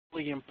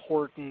really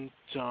important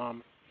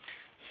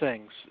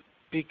things,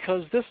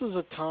 because this is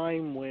a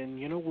time when,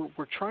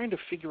 we're trying to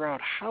figure out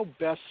how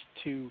best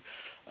to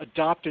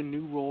adopt a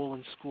new role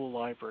in school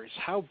libraries,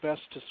 how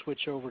best to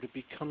switch over to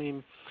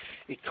becoming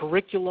a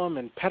curriculum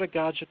and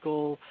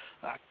pedagogical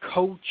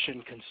coach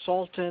and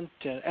consultant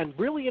and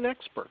really an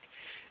expert.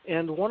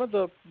 And one of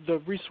the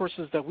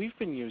resources that we've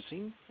been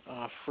using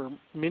for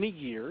many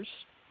years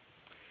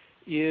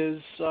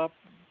is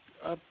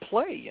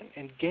play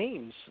and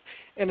games,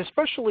 and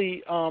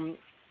especially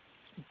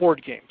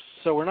board games.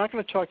 So we're not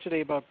going to talk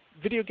today about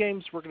video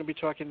games. We're going to be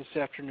talking this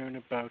afternoon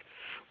about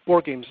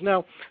board games.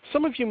 Now,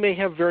 some of you may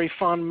have very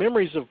fond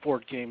memories of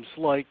board games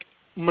like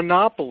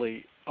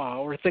Monopoly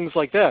or things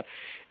like that.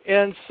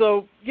 And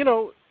so,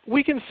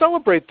 we can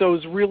celebrate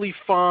those really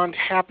fond,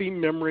 happy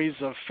memories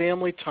of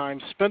family time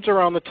spent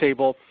around the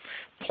table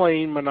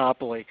playing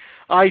Monopoly.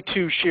 I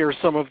too share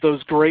some of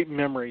those great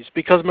memories,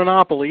 because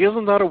Monopoly,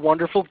 isn't that a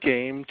wonderful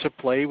game to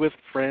play with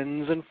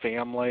friends and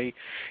family?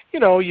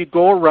 You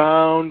go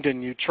around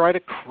and you try to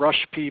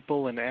crush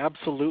people and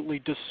absolutely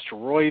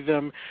destroy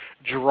them,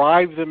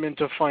 drive them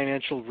into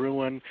financial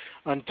ruin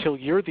until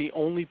you're the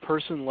only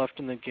person left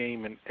in the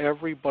game and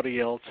everybody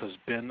else has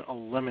been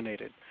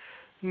eliminated.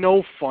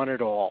 No fun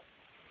at all.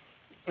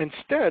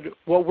 Instead,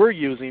 what we're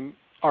using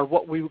are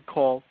what we would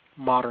call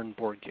modern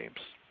board games.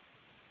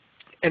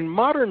 And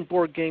modern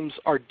board games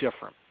are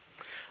different.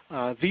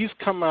 These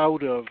come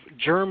out of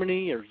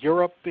Germany or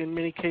Europe in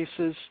many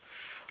cases.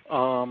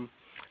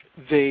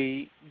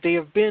 They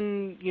have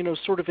been,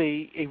 sort of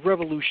a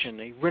revolution,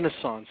 a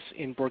renaissance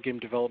in board game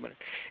development.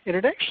 And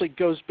it actually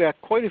goes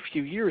back quite a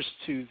few years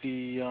to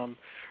the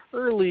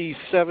early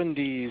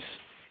 70s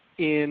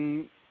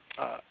in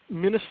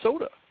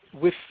Minnesota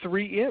with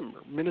 3M,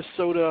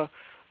 Minnesota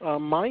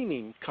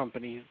mining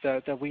company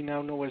that we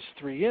now know as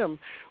 3M,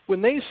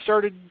 when they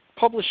started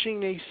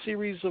publishing a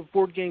series of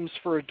board games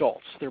for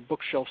adults, their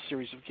bookshelf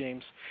series of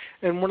games.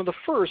 And one of the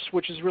first,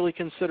 which is really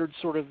considered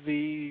sort of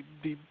the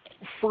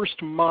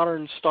first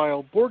modern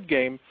style board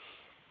game,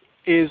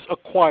 is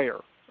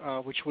Acquire,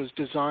 which was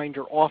designed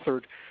or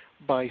authored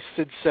by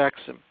Sid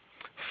Saxon.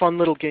 Fun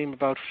little game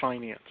about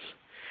finance.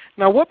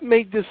 Now, what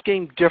made this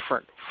game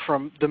different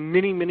from the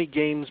many, many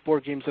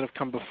board games that have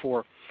come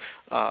before?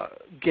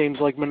 Games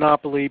like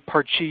Monopoly,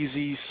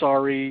 Parcheesi,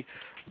 Sorry,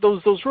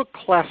 those real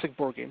classic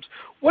board games.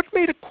 What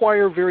made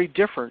Acquire very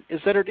different is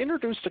that it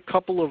introduced a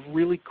couple of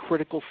really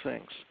critical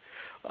things.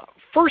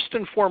 First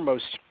and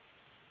foremost,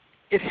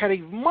 it had a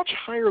much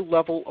higher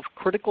level of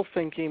critical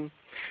thinking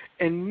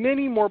and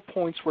many more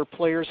points where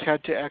players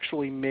had to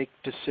actually make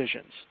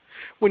decisions.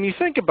 When you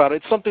think about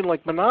it, something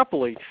like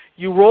Monopoly,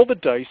 you roll the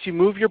dice, you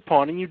move your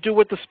pawn, and you do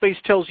what the space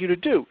tells you to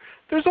do.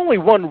 There's only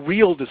one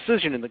real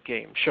decision in the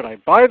game. Should I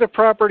buy the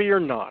property or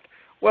not?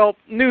 Well,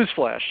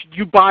 newsflash,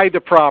 you buy the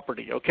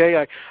property, okay?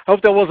 I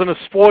hope that wasn't a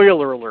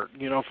spoiler alert,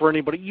 for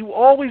anybody. You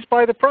always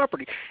buy the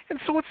property. And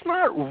so it's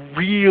not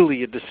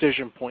really a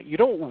decision point. You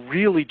don't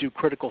really do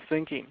critical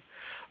thinking.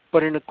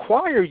 But in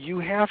Acquire, you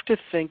have to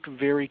think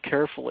very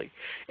carefully.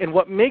 And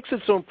what makes it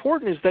so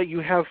important is that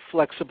you have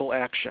flexible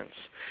actions.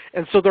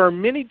 And so there are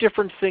many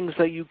different things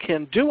that you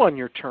can do on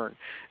your turn.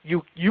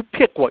 You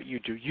pick what you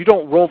do. You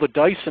don't roll the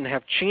dice and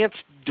have chance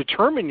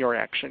determine your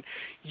action.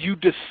 You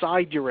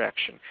decide your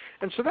action.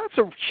 And so that's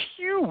a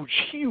huge,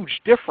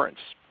 huge difference.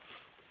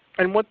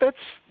 And what that's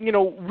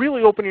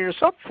really opening us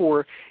up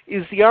for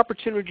is the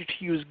opportunity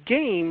to use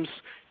games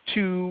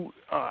to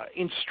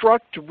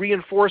instruct,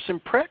 reinforce,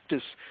 and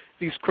practice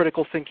these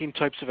critical thinking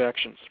types of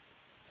actions.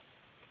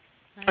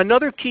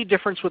 Another key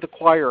difference with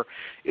Acquire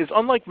is,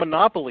 unlike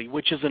Monopoly,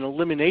 which is an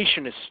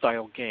eliminationist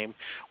style game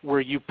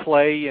where you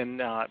play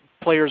and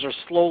players are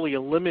slowly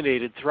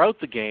eliminated throughout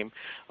the game,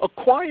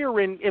 Acquire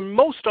in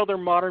most other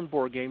modern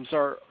board games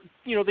are,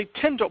 they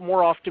tend to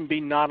more often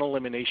be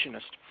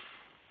non-eliminationist.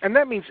 And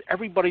that means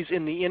everybody's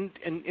in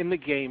the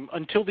game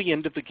until the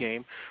end of the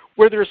game,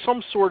 where there's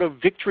some sort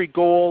of victory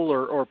goal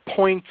or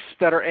points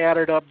that are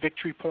added up,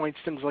 victory points,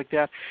 things like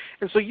that.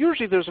 And so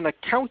usually there's an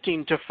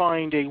accounting to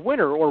find a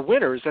winner or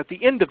winners at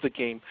the end of the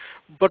game,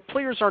 but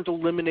players aren't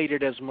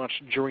eliminated as much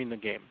during the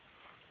game.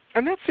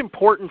 And that's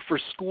important for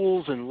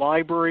schools and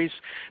libraries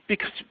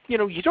because,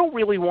 you don't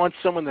really want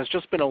someone that's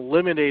just been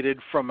eliminated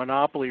from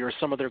Monopoly or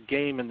some other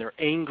game and they're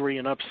angry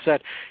and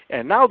upset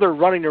and now they're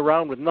running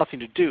around with nothing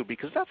to do,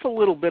 because that's a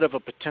little bit of a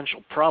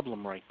potential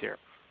problem right there.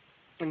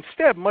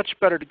 Instead, much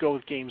better to go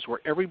with games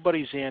where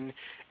everybody's in,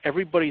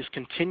 everybody's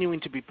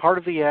continuing to be part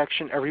of the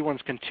action,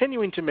 everyone's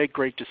continuing to make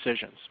great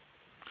decisions.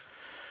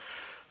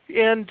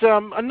 And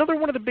another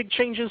one of the big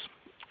changes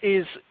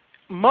is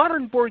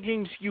modern board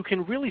games, you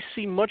can really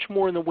see much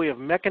more in the way of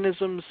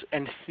mechanisms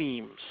and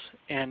themes.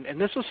 And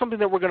this is something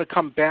that we're going to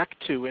come back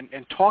to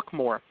and talk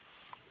more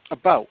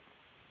about.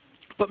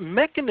 But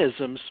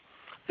mechanisms,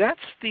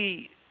 that's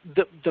the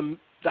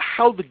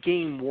how the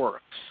game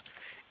works.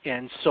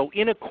 And so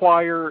in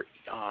Acquire,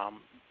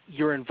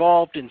 you're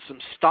involved in some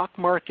stock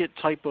market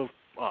type of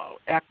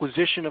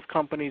acquisition of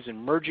companies and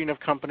merging of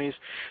companies.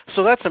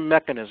 So that's a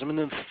mechanism. And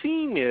the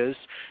theme is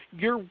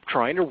you're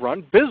trying to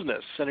run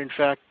business. And in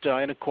fact,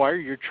 in Acquire,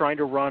 you're trying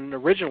to run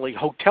originally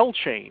hotel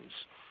chains.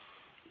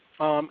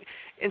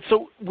 And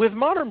so with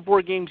modern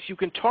board games, you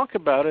can talk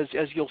about, as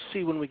you'll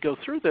see when we go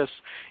through this,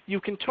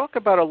 you can talk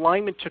about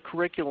alignment to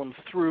curriculum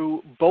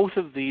through both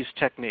of these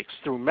techniques,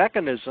 through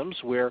mechanisms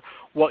where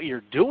what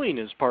you're doing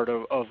is part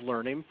of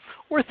learning,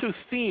 or through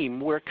theme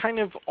where kind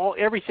of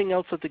everything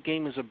else that the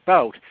game is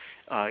about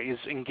is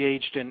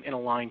engaged and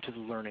aligned to the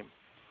learning.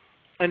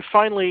 And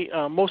finally,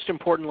 most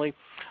importantly,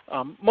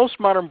 most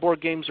modern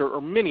board games, or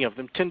many of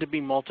them, tend to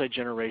be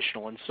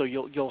multi-generational, and so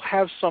you'll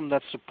have some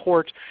that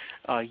support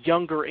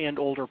younger and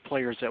older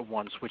players at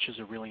once, which is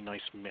a really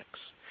nice mix.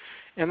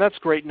 And that's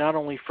great not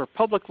only for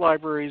public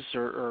libraries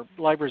or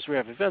libraries where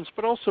we have events,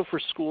 but also for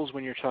schools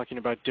when you're talking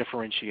about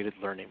differentiated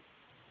learning.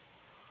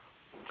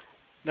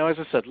 Now, as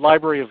I said,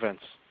 library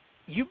events.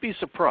 You'd be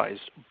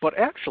surprised, but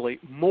actually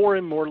more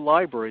and more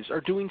libraries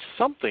are doing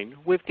something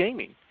with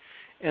gaming.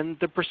 And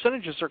the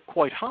percentages are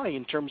quite high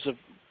in terms of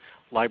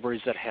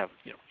libraries that have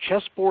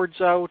chess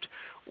boards out,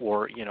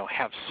 or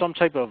have some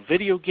type of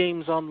video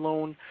games on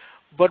loan.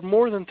 But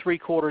more than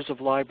 3/4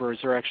 of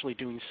libraries are actually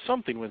doing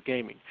something with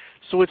gaming.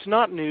 So it's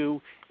not new,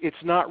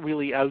 it's not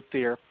really out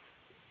there,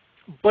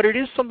 but it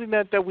is something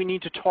that we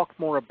need to talk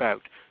more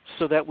about,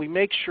 so that we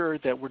make sure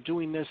that we're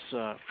doing this,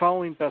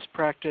 following best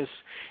practice,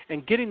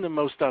 and getting the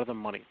most out of the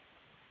money.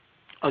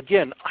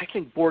 Again, I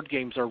think board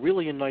games are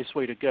really a nice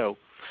way to go,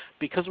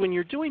 because when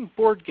you're doing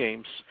board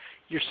games,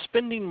 you're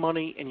spending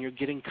money and you're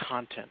getting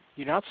content.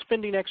 You're not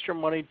spending extra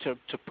money to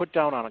put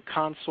down on a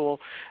console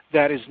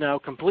that is now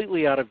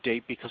completely out of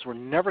date, because we're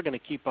never going to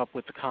keep up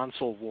with the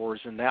console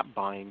wars and that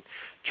buying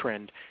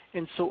trend.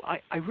 And so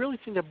I really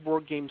think that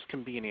board games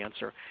can be an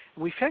answer.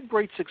 And we've had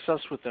great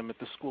success with them at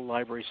the school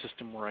library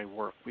system where I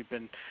work. We've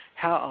been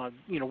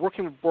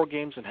working with board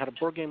games and had a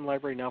board game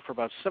library now for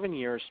about 7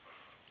 years.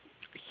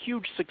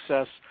 Huge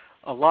success,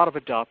 a lot of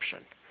adoption.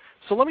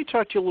 So let me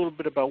talk to you a little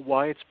bit about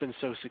why it's been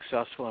so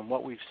successful and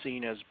what we've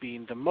seen as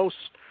being the most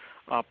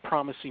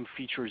promising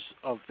features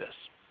of this.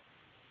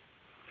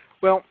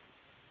 Well,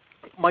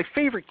 my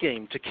favorite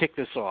game to kick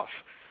this off,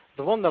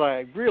 the one that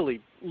I really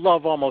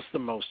love almost the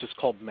most, is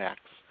called Max.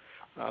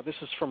 This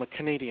is from a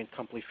Canadian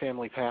company,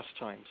 Family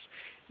Pastimes.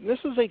 And this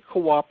is a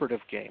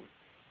cooperative game.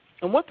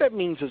 And what that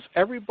means is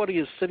everybody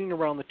is sitting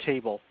around the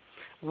table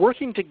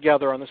working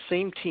together on the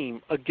same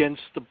team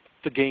against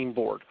the game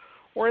board,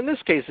 or in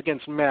this case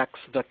against Max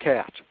the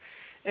cat.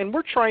 And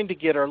we're trying to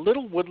get our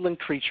little woodland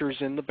creatures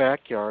in the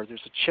backyard.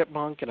 There's a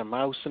chipmunk and a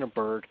mouse and a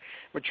bird.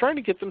 We're trying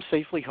to get them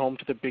safely home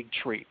to the big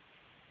tree.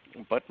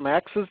 But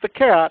Max is the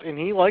cat, and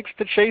he likes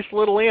to chase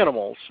little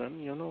animals.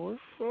 And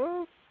if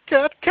a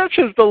cat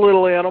catches the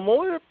little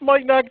animal, it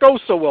might not go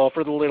so well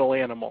for the little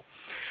animal.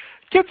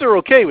 Kids are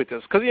okay with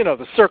this because,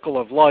 the circle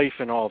of life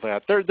and all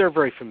that. They're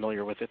very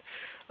familiar with it.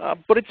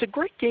 But it's a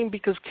great game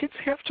because kids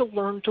have to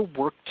learn to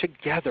work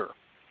together.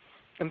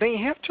 And they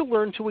have to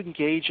learn to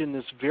engage in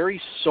this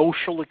very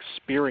social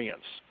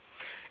experience.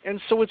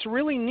 And so it's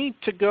really neat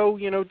to go,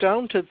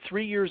 down to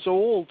 3 years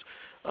old,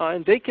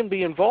 and they can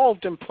be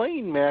involved in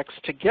playing Max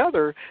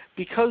together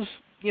because,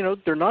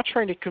 they're not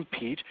trying to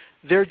compete.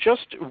 They're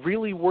just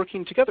really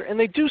working together. And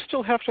they do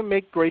still have to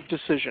make great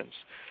decisions.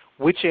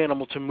 Which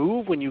animal to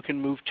move when you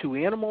can move 2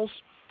 animals?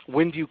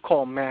 When do you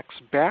call Max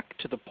back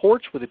to the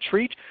porch with a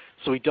treat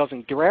so he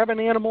doesn't grab an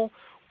animal?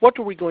 What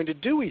are we going to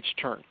do each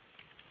turn?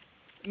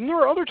 And there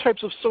are other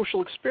types of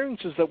social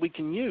experiences that we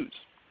can use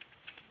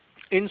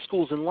in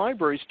schools and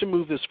libraries to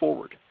move this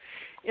forward.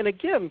 And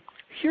again,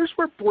 here's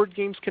where board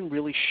games can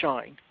really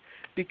shine.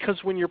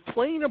 Because when you're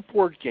playing a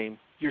board game,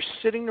 you're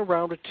sitting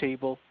around a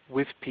table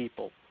with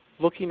people,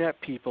 looking at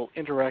people,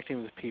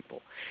 interacting with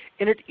people.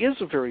 And it is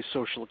a very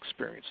social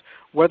experience.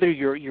 Whether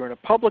you're in a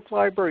public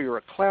library or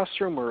a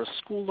classroom or a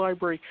school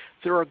library,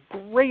 there are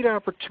great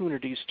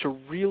opportunities to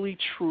really,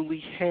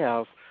 truly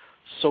have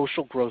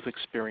social growth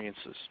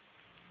experiences.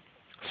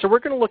 So we're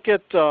going to look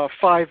at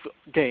 5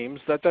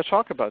 games that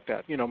talk about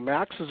that.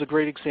 Max is a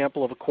great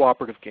example of a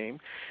cooperative game,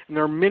 and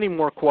there are many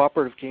more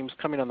cooperative games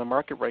coming on the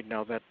market right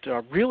now that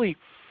really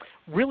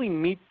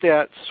meet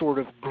that sort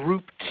of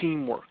group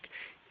teamwork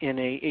in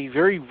a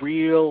very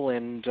real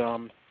and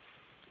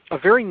a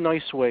very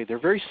nice way. They're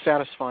very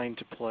satisfying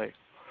to play.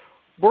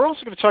 We're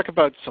also going to talk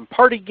about some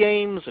party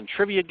games and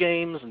trivia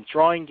games and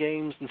drawing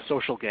games and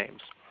social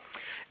games.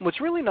 And what's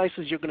really nice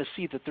is you're going to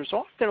see that there's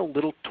often a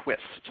little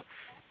twist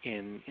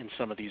in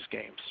some of these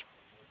games.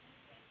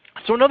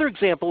 So another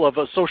example of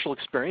a social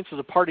experience is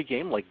a party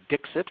game like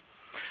Dixit,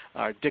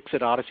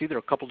 Dixit Odyssey. There are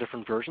a couple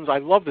different versions. I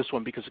love this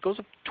one because it goes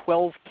up to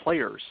 12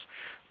 players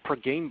per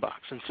game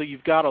box, and so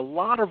you've got a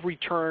lot of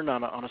return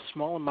on a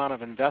small amount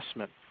of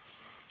investment.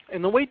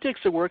 And the way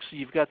Dixit works is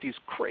you've got these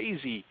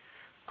crazy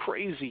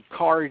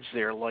cards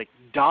there, like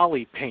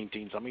dolly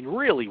paintings. I mean,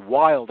 really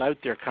wild out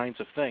there kinds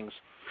of things.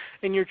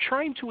 And you're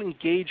trying to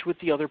engage with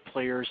the other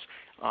players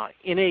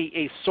in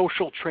a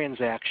social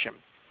transaction.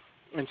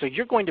 And so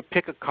you're going to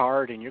pick a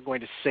card and you're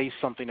going to say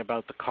something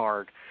about the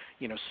card,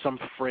 some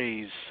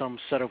phrase, some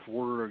set of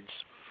words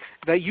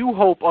that you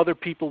hope other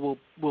people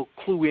will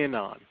clue in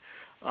on.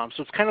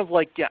 So it's kind of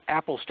like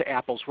apples to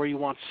apples, where you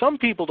want some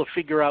people to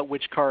figure out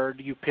which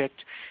card you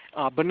picked,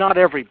 but not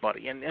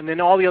everybody. And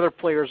then all the other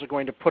players are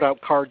going to put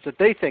out cards that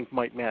they think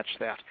might match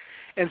that.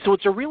 And so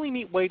it's a really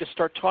neat way to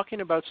start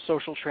talking about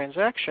social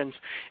transactions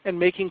and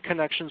making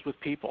connections with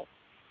people.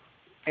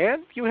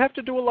 And you have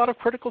to do a lot of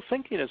critical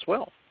thinking as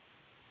well.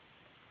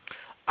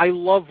 I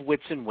love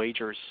Wits and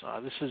Wagers.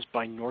 This is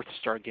by North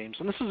Star Games,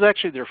 and this is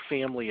actually their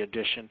family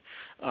edition.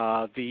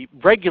 The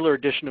regular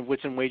edition of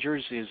Wits and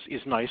Wagers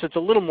is nice. It's a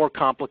little more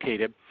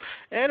complicated,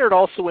 and it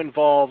also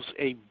involves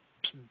a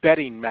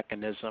betting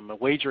mechanism, a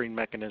wagering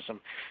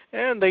mechanism,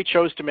 and they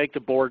chose to make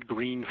the board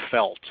green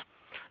felt.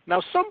 Now,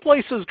 some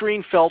places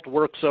green felt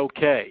works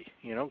okay.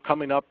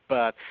 Coming up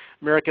at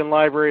American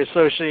Library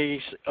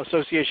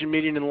Association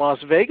meeting in Las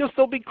Vegas,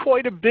 there'll be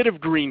quite a bit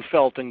of green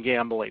felt in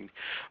gambling.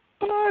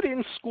 But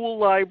in school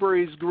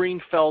libraries,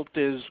 green felt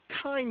is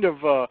kind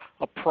of a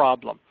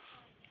problem.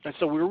 And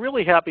so we were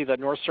really happy that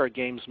North Star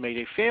Games made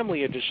a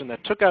family edition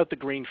that took out the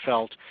green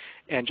felt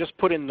and just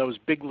put in those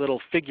big little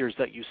figures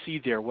that you see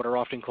there, what are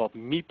often called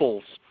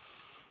meeples.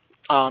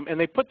 And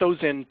they put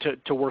those in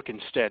to work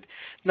instead.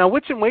 Now,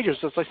 Wits and Wagers,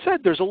 as I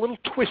said, there's a little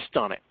twist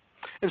on it.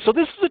 And so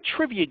this is a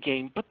trivia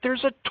game, but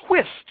there's a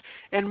twist.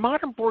 And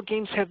modern board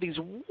games have these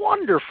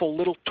wonderful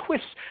little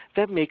twists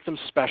that make them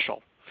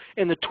special.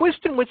 And the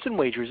twist in Wits and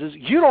Wagers is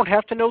you don't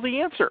have to know the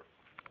answer.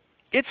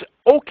 It's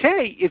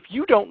okay if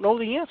you don't know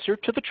the answer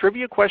to the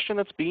trivia question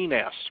that's being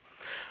asked.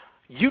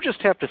 You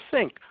just have to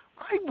think,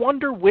 I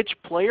wonder which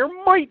player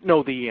might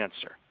know the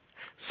answer.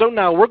 So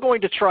now we're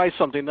going to try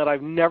something that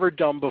I've never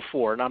done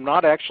before, and I'm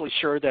not actually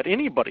sure that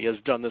anybody has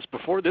done this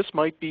before. This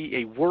might be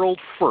a world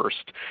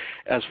first,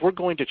 as we're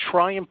going to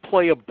try and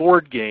play a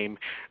board game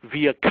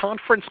via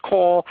conference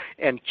call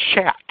and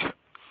chat.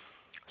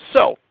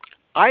 So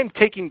I'm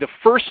taking the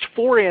first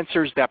 4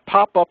 answers that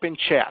pop up in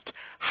chat.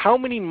 How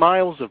many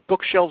miles of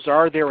bookshelves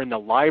are there in the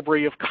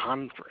Library of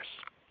Congress?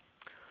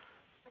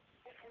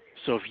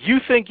 So if you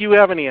think you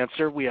have an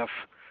answer, we have,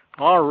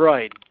 all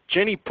right,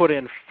 Jenny put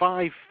in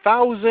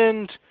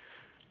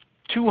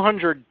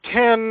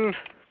 5,210,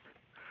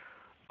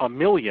 a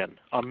million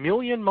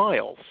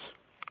miles.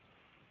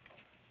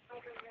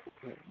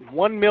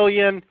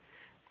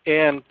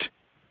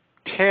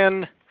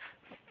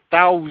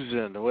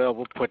 1,010,000. Well,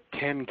 we'll put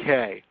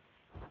 10K.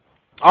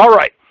 All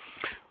right.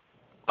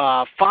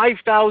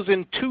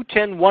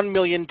 5,210,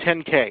 1,000,000,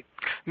 10K.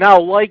 Now,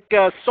 like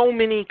so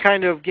many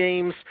kind of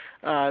games,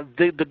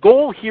 the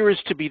goal here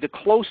is to be the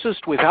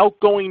closest without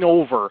going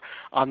over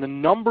on the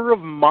number of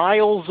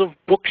miles of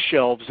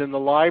bookshelves in the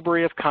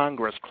Library of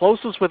Congress.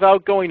 Closest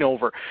without going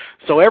over.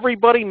 So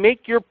everybody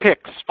make your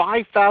picks.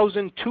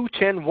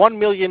 5,210,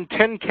 1,000,000,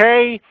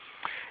 10K.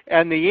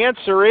 And the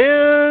answer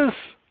is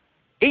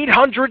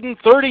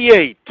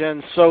 838,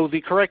 and so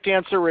the correct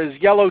answer is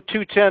yellow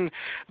 210.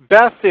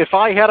 Beth, if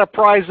I had a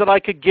prize that I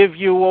could give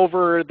you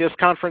over this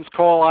conference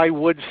call, I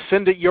would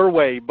send it your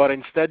way, but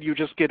instead you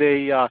just get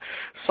a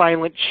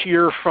silent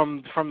cheer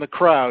from the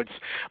crowds.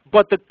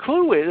 But the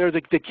clue is, or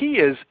the key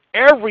is,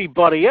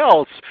 everybody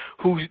else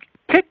who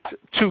picked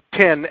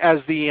 210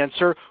 as the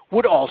answer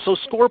would also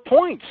score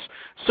points.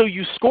 So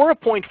you score a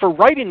point for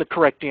writing the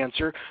correct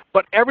answer,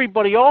 but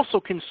everybody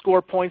also can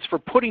score points for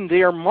putting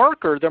their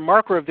marker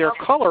of their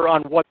color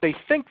on what they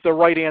think the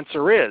right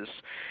answer is.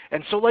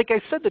 And so like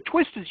I said, the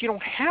twist is you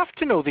don't have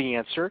to know the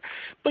answer,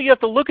 but you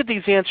have to look at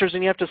these answers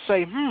and you have to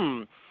say,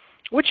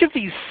 which of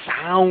these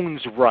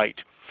sounds right?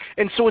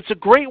 And so it's a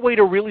great way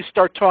to really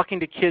start talking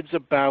to kids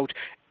about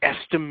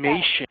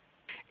estimation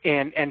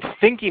and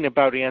thinking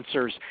about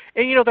answers.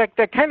 And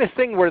that kind of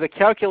thing where the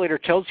calculator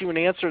tells you an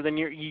answer, then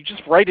you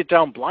just write it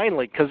down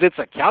blindly because it's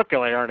a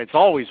calculator and it's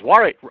always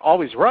right.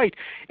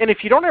 And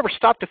if you don't ever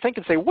stop to think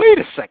and say, wait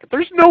a second,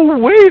 there's no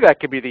way that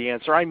could be the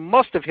answer. I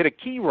must have hit a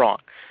key wrong.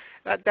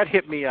 That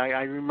hit me,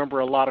 I remember,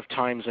 a lot of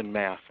times in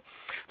math.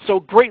 So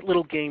great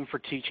little game for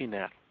teaching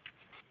that.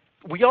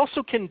 We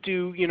also can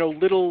do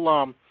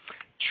little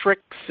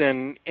tricks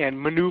and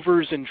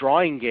maneuvers in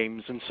drawing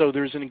games. And so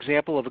there's an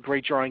example of a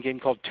great drawing game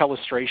called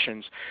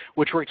Telestrations,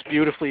 which works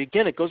beautifully.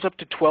 Again, it goes up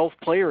to 12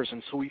 players,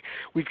 and so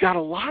we've got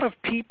a lot of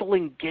people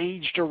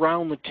engaged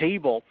around the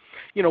table.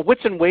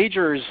 Wits and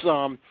Wagers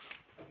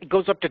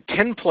goes up to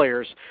 10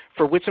 players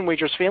for Wits and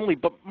Wagers Family,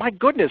 but my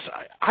goodness,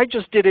 I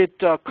just did it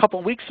a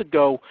couple weeks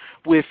ago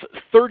with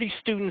 30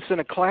 students in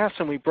a class,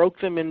 and we broke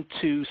them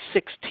into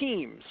 6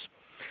 teams.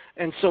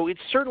 And so it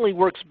certainly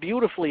works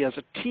beautifully as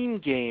a team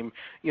game,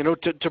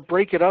 to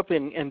break it up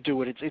and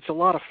do it. It's a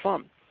lot of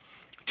fun.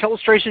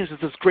 Telestrations is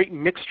this great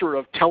mixture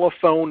of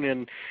telephone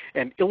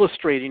and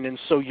illustrating, and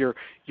so you're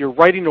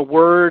writing a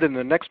word, and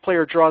the next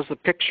player draws the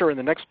picture, and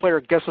the next player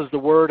guesses the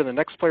word, and the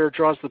next player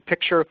draws the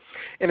picture,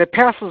 and it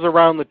passes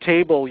around the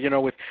table,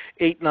 with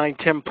 8, 9,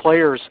 10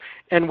 players,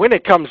 and when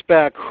it comes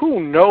back,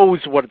 who knows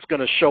what it's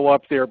going to show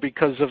up there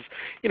because of,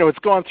 it's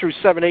gone through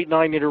 7, 8,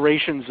 9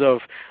 iterations of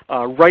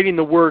writing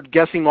the word,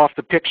 guessing off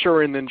the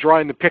picture, and then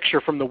drawing the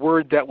picture from the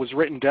word that was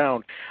written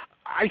down.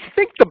 I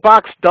think the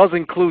box does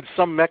include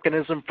some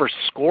mechanism for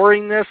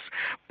scoring this,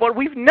 but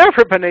we've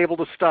never been able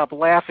to stop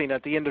laughing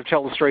at the end of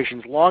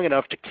Telestrations long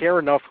enough to care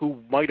enough who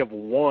might have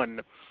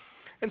won.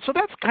 And so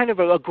that's kind of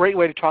a great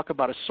way to talk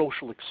about a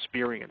social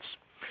experience.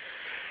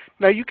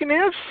 Now you can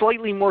have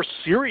slightly more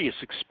serious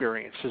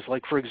experiences,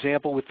 like for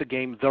example with the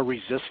game The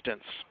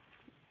Resistance.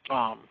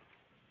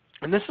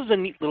 And this is a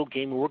neat little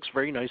game that works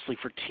very nicely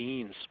for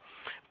teens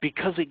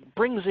because it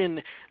brings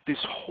in this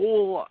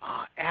whole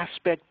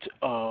aspect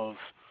of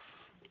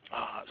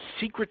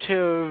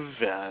secretive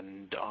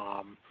and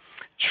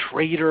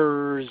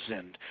traitors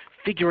and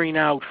figuring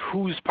out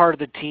who's part of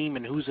the team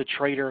and who's a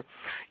traitor.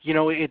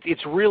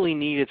 It's really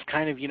neat. It's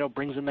kind of,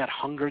 brings in that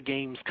Hunger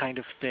Games kind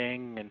of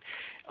thing, and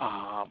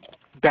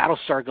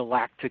Battlestar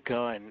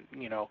Galactica, and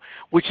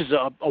which is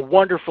a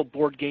wonderful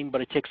board game,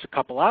 but it takes a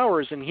couple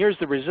hours. And here's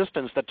The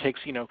Resistance that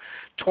takes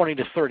 20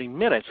 to 30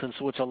 minutes, and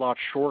so it's a lot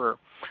shorter.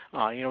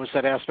 It's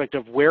that aspect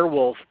of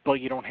werewolf, but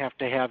you don't have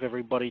to have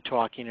everybody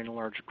talking in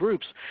large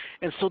groups.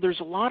 And so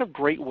there's a lot of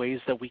great ways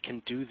that we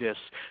can do this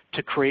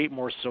to create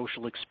more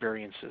social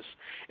experiences.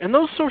 And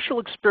those social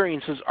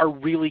experiences are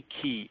really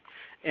key.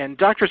 And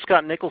Dr.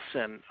 Scott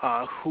Nicholson,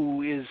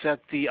 who is at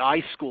the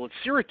iSchool at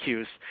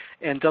Syracuse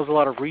and does a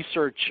lot of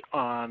research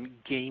on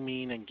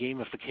gaming and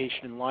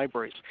gamification in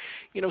libraries,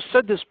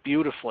 said this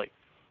beautifully,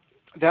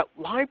 that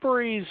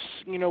libraries,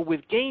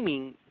 with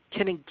gaming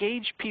can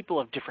engage people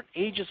of different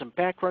ages and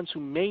backgrounds who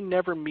may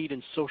never meet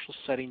in social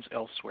settings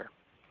elsewhere.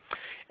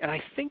 And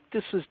I think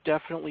this is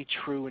definitely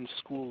true in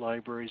school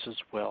libraries as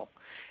well.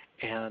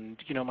 And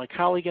my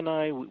colleague and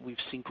I, we've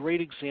seen great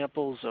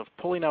examples of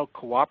pulling out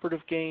cooperative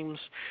games,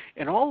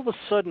 and all of a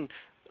sudden,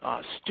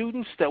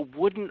 students that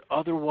wouldn't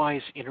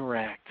otherwise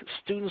interact,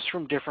 students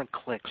from different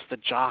cliques, the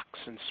jocks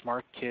and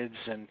smart kids,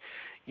 and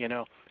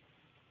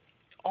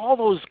all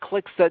those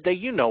cliques that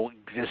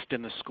exist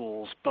in the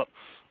schools, but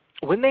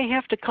when they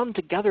have to come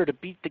together to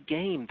beat the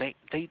game,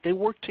 they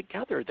work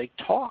together, they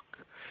talk,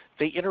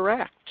 they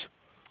interact.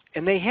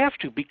 And they have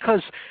to,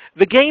 because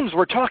the games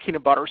we're talking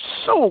about are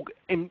so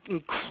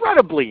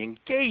incredibly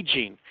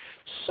engaging,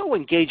 so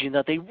engaging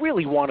that they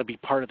really want to be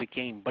part of the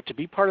game. But to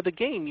be part of the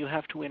game, you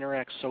have to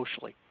interact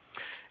socially.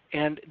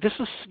 And this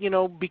is,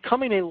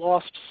 becoming a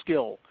lost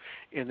skill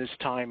in this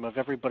time of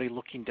everybody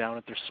looking down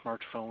at their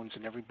smartphones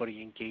and everybody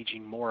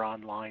engaging more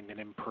online than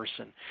in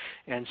person.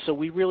 And so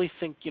we really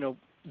think,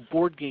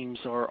 board games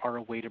are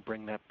a way to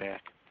bring that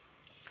back.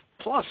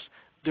 Plus,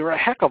 they're a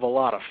heck of a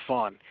lot of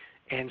fun.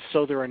 And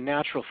so they're a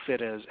natural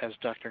fit, as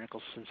Dr.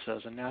 Nicholson says,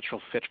 a natural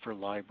fit for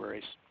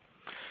libraries.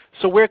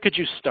 So where could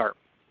you start?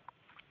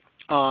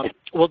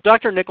 Well,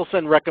 Dr.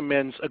 Nicholson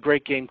recommends a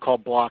great game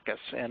called Blockus,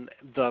 and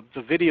the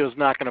video is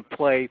not going to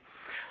play,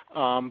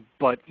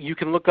 but you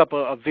can look up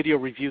a video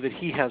review that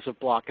he has of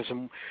Blockus.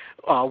 And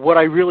what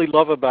I really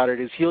love about it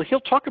is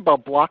he'll talk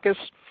about Blockus,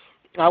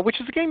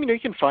 which is a game you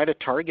can find at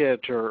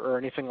Target or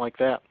anything like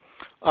that.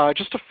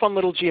 Just a fun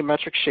little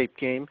geometric shape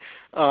game.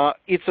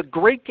 It's a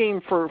great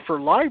game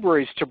for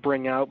libraries to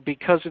bring out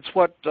because it's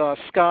what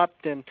Scott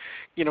and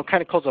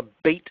kind of calls a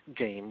bait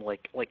game,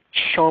 like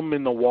chum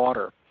in the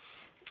water.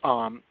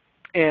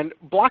 And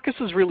Blockus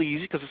is really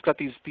easy because it's got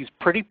these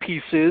pretty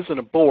pieces and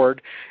a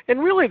board, and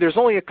really there's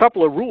only a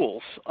couple of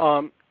rules.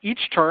 Each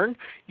turn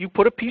you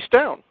put a piece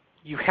down.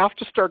 You have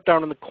to start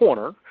down in the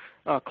corner,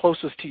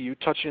 closest to you,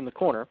 touching the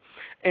corner,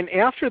 and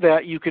after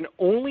that you can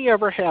only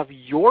ever have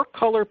your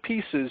color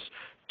pieces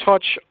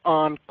touch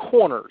on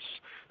corners.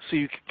 So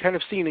you can kind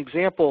of see an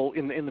example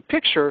in the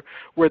picture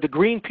where the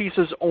green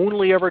pieces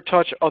only ever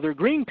touch other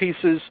green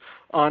pieces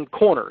on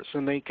corners,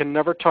 and they can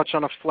never touch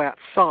on a flat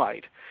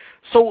side.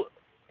 So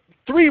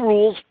 3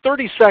 rules,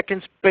 30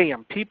 seconds,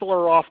 bam, people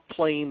are off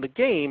playing the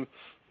game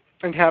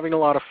and having a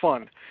lot of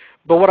fun.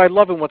 But what I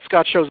love and what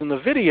Scott shows in the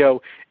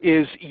video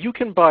is you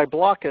can buy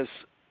Blockus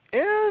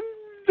and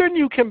then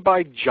you can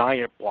buy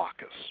Giant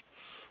Blockus.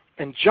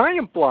 And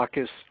Giant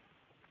Blockus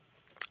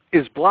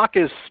is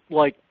Blockus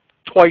like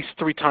twice,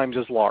 3 times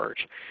as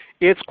large.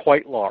 It's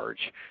quite large.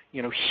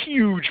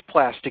 Huge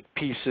plastic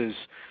pieces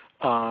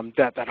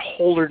that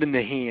hold it in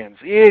the hands.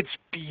 It's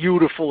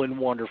beautiful and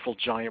wonderful,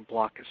 Giant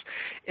Blockus.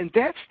 And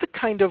that's the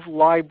kind of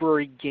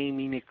library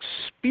gaming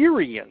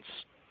experience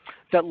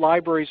that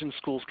libraries and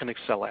schools can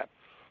excel at.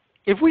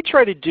 If we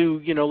try to do,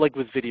 like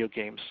with video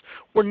games,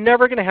 we're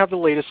never going to have the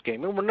latest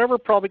game, and we're never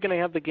probably going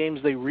to have the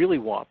games they really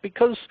want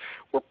because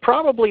we're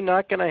probably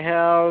not going to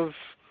have,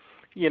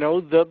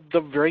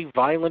 the very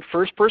violent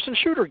first-person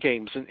shooter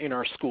games in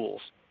our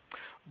schools.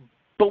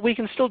 but we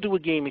can still do a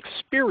game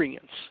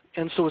experience.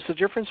 And so it's the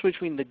difference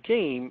between the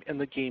game and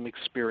the game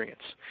experience.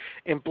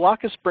 And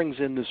Blockus brings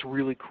in this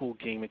really cool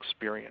game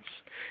experience.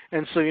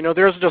 And so,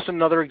 there's just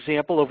another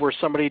example of where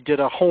somebody did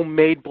a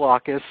homemade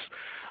Blockus,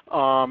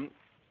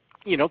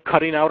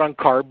 cutting out on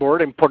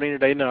cardboard and putting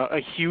it in a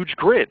huge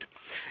grid.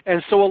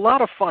 And so a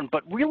lot of fun,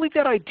 but really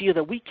that idea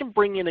that we can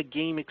bring in a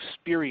game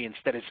experience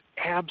that is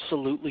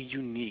absolutely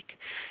unique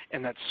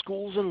and that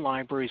schools and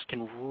libraries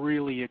can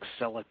really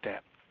excel at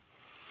that.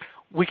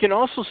 We can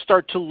also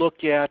start to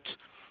look at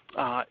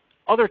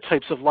other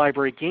types of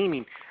library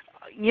gaming.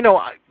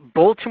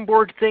 Bulletin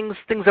board things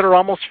that are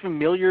almost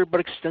familiar, but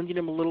extending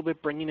them a little bit,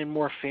 bringing in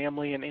more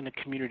family and a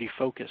community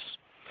focus.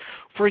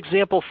 For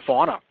example,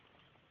 Fauna.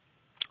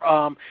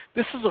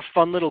 This is a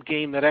fun little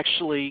game that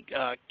actually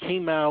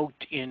came out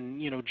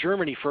in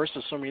Germany first,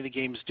 as so many of the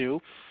games do.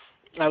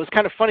 It was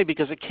kind of funny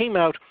because it came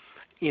out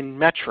in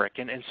metric,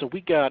 and so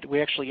we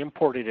actually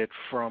imported it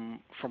from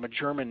a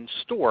German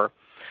store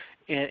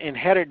and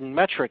had it in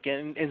metric,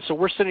 and so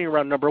we're sitting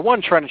around, number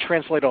one, trying to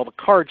translate all the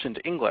cards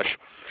into English,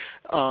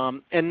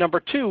 and number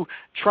two,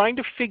 trying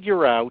to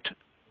figure out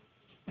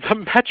the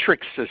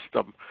metric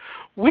system,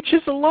 which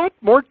is a lot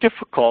more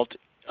difficult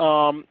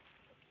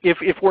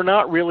if we're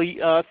not really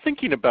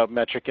thinking about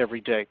metric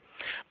every day.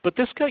 But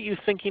this got you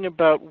thinking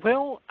about,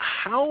 well,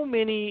 how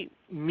many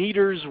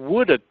meters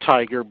would a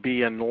tiger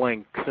be in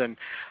length? And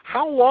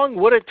how long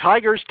would a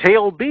tiger's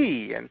tail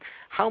be? And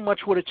how much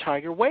would a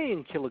tiger weigh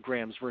in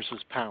kilograms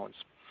versus pounds?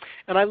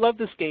 And I love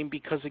this game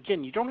because,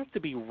 again, you don't have to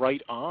be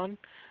right on.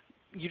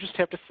 You just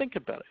have to think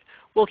about it.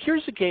 Well,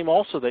 here's a game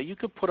also that you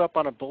could put up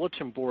on a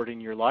bulletin board in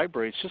your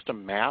library. It's just a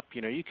map.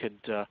 You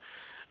could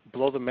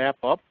blow the map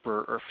up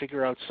or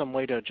figure out some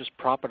way to just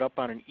prop it up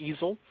on an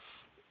easel.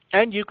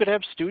 And you could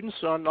have students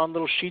on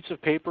little sheets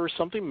of paper or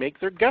something make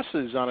their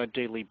guesses on a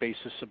daily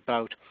basis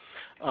about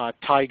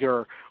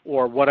tiger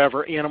or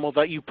whatever animal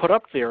that you put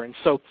up there. And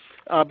so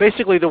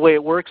basically the way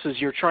it works is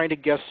you're trying to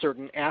guess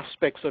certain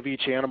aspects of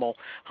each animal,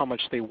 how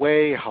much they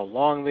weigh, how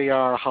long they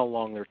are, how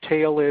long their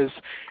tail is,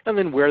 and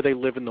then where they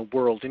live in the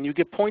world. And you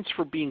get points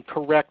for being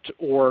correct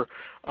or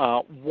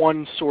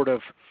one sort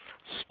of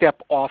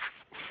step off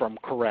from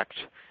correct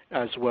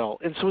as well.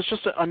 And so it's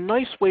just a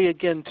nice way,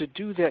 again, to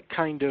do that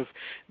kind of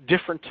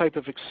different type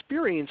of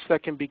experience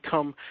that can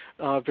become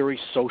very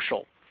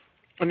social.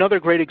 Another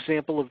great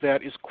example of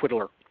that is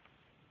Quiddler.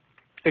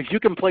 If you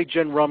can play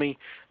Gin Rummy,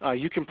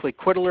 you can play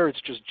Quiddler. It's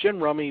just Gin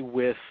Rummy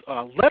with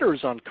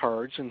letters on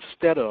cards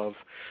instead of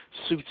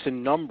suits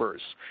and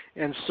numbers.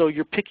 And so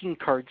you're picking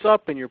cards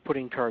up and you're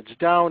putting cards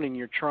down and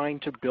you're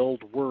trying to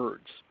build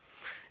words.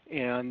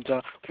 And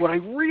what I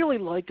really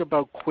like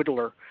about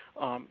Quiddler,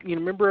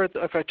 remember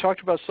if I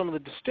talked about some of the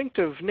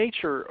distinctive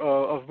nature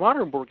of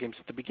modern board games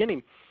at the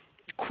beginning,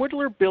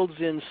 Quiddler builds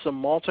in some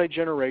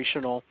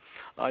multi-generational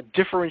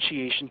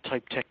differentiation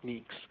type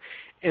techniques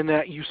in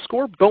that you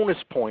score bonus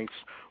points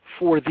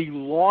for the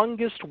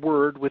longest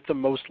word with the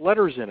most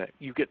letters in it.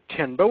 You get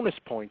 10 bonus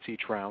points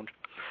each round,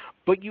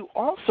 but you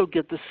also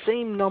get the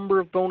same number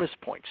of bonus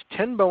points,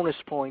 10 bonus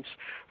points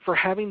for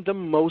having the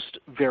most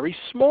very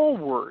small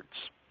words.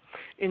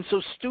 And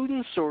so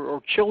students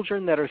or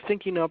children that are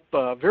thinking up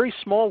very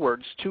small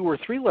words, 2 or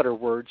 3 letter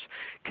words,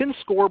 can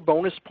score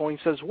bonus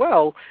points as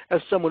well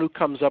as someone who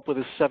comes up with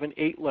a 7,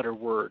 8 letter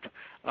word,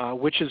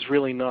 which is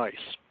really nice.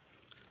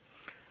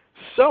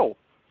 So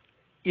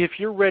if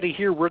you're ready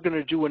here, we're going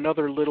to do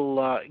another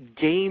little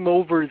game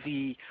over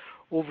the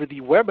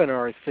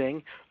webinar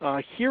thing.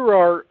 Here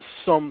are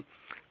some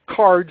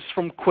cards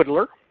from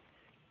Quiddler.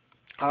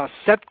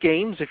 Set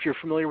games, if you're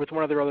familiar with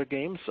one of their other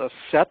games,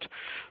 set.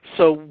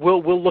 So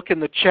we'll look in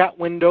the chat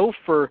window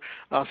for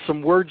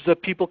some words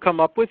that people come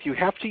up with. You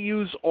have to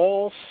use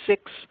all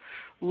 6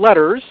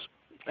 letters.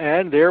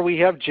 And there we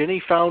have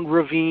Ginny found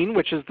ravine,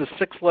 which is the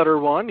 6-letter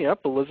one.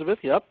 Yep, Elizabeth,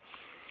 yep.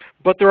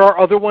 But there are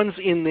other ones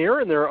in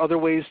there, and there are other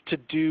ways to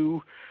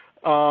do.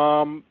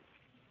 So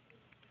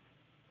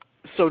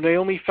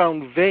Naomi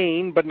found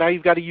vein, but now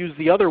you've got to use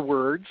the other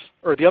words,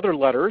 or the other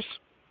letters.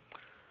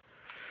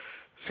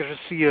 So to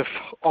see if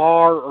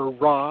R or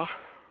Ra,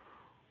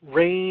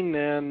 rain,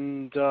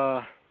 and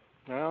I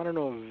don't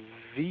know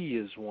if V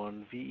is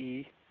one,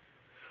 V-E.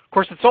 Of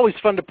course, it's always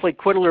fun to play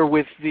Quiddler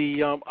with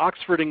the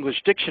Oxford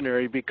English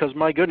Dictionary because,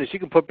 my goodness, you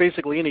can put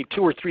basically any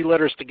 2 or 3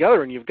 letters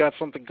together and you've got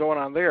something going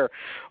on there.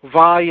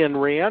 Vi and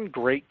ran,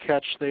 great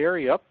catch there,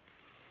 yep.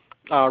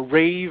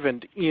 Rave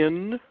and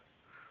in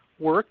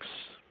works.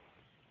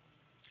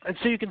 And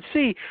so you can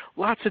see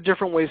lots of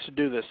different ways to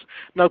do this.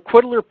 Now,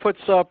 Quiddler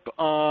puts up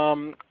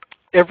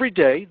every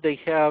day they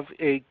have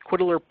a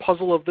Quiddler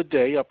Puzzle of the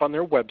Day up on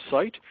their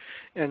website,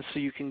 and so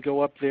you can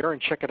go up there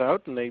and check it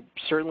out, and they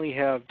certainly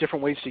have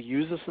different ways to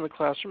use this in the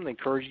classroom. They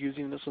encourage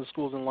using this in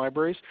schools and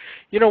libraries.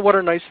 You know what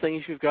a nice thing,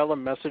 if you've got a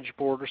message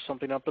board or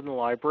something up in the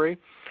library,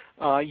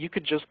 you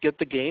could just get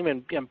the game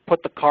and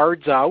put the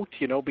cards out,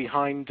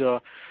 behind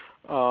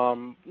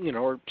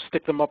or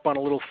stick them up on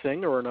a little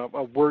thing or in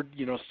a word,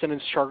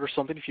 sentence chart or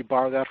something if you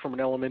borrow that from an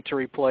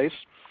elementary place.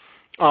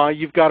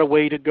 You've got a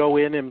way to go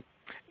in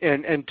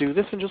and do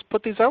this and just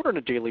put these out on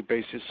a daily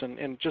basis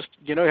and just,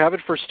 have it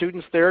for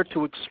students there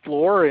to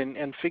explore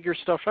and figure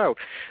stuff out.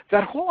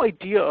 That whole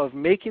idea of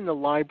making the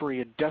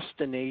library a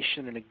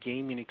destination and a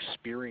gaming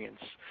experience.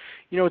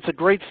 It's a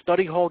great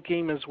study hall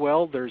game as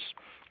well. There's,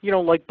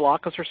 like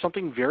Blockers or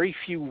something, very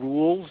few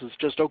rules. It's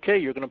just, okay,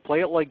 you're going to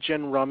play it like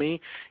Gen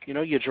Rummy.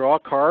 You draw a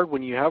card.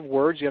 When you have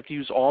words, you have to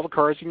use all the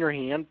cards in your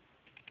hand,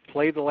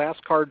 play the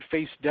last card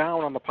face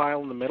down on the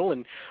pile in the middle,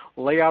 and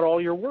lay out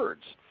all your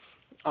words.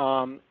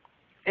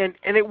 And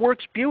it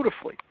works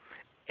beautifully.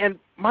 And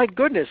my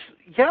goodness,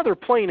 yeah, they're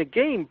playing a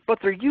game, but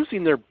they're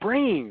using their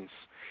brains,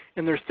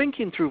 and they're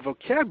thinking through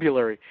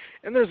vocabulary.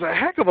 And there's a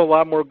heck of a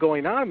lot more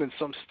going on than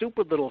some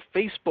stupid little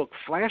Facebook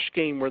flash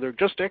game where they're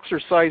just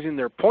exercising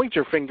their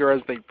pointer finger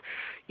as they,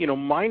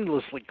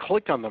 mindlessly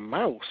click on the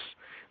mouse.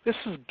 This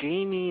is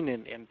gaming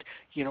and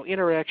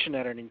interaction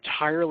at an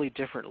entirely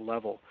different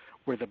level,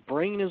 where the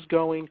brain is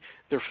going,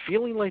 they're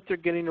feeling like they're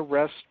getting a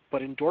rest,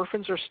 but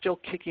endorphins are still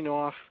kicking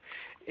off,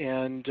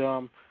 and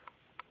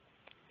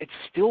it's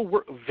still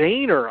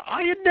Vayner.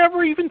 I had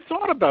never even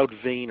thought about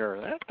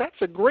Vayner. That's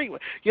a great one.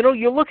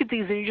 You look at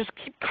these and you just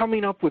keep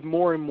coming up with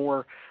more and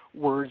more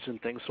words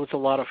and things, so it's a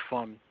lot of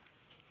fun.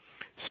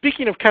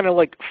 Speaking of kind of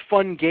like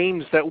fun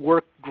games that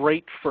work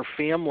great for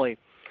family,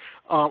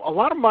 a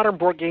lot of modern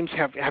board games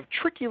have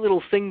tricky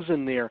little things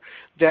in there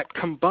that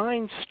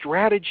combine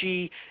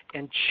strategy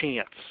and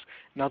chance.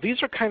 Now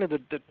these are kind of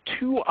the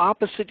two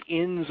opposite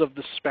ends of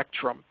the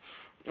spectrum,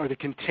 or the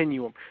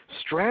continuum,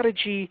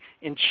 strategy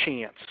and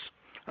chance.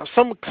 Now,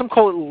 some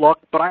call it luck,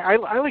 but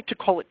I like to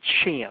call it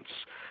chance,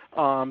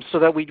 so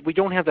that we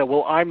don't have that,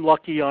 well, I'm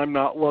lucky, I'm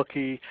not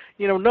lucky.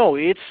 No,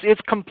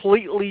 it's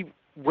completely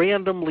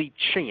randomly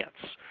chance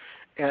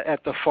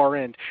at the far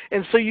end.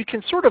 And so you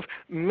can sort of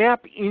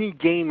map any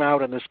game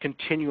out on this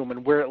continuum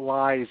and where it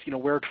lies,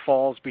 where it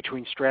falls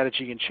between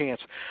strategy and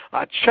chance.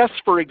 Chess,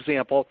 for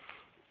example,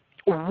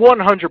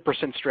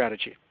 100%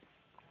 strategy.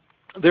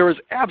 There is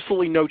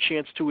absolutely no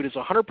chance to it. It's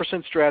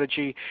 100%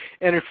 strategy,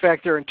 and in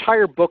fact, there are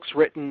entire books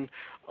written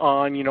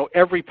on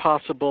every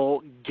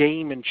possible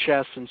game in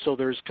chess, and so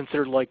there's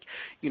considered like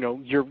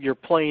you're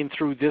playing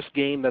through this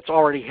game that's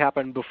already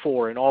happened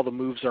before, and all the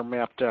moves are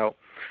mapped out.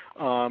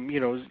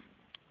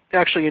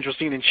 Actually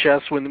interesting in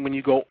chess when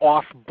you go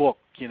off book,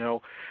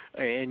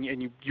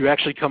 and you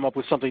actually come up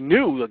with something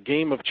new, a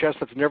game of chess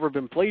that's never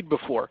been played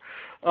before.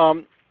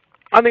 On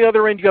the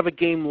other end, you have a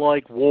game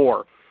like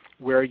War,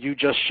 where you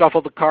just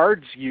shuffle the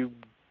cards, you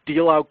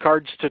deal out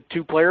cards to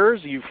two players,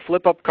 you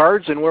flip up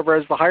cards, and whoever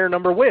has the higher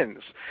number wins.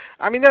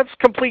 I mean, that's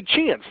complete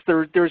chance.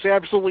 There's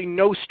absolutely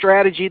no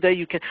strategy that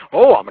you can,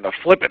 I'm going to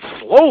flip it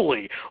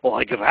slowly.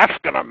 Like, that's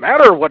going to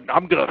matter.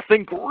 I'm going to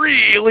think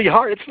really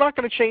hard. It's not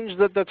going to change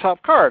the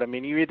top card. I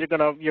mean, you're going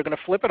to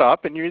flip it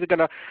up, and you're either going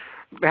to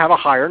have a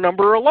higher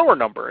number or a lower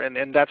number,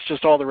 and that's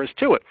just all there is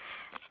to it.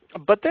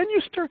 But then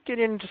you start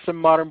getting into some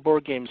modern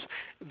board games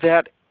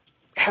that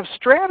have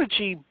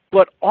strategy,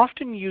 but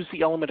often use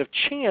the element of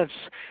chance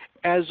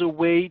as a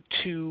way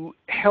to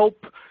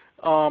help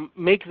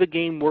make the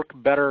game work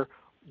better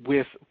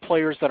with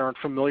players that aren't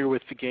familiar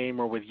with the game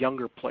or with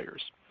younger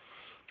players.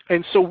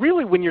 And so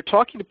really when you're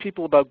talking to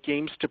people about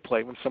games to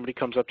play, when somebody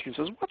comes up to you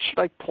and says, what should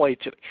I play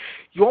today?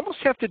 You almost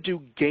have to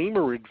do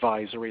gamer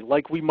advisory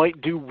like we might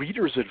do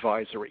reader's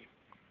advisory.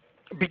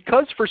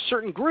 Because for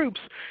certain groups,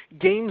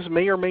 games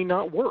may or may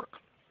not work.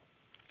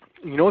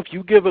 If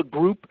you give a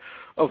group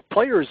of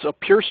players a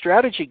pure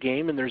strategy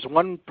game and there's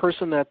one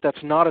person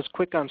that's not as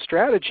quick on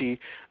strategy,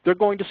 they're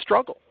going to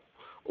struggle.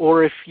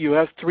 Or if you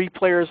have three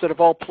players that have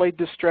all played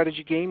this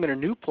strategy game and a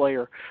new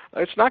player,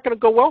 it's not going to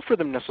go well for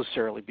them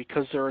necessarily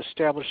because there are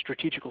established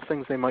strategical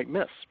things they might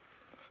miss.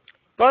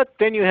 But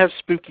then you have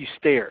Spooky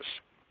Stairs,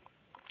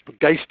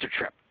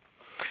 Geistertrip.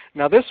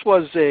 Now this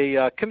was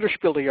a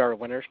Kinderspiel des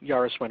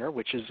Jahres winner,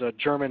 which is a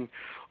German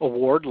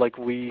award like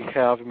we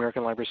have,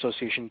 American Library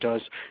Association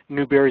does,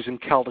 Newberry's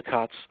and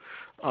Caldecott's.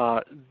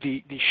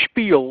 The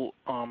Spiel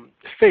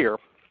Fair,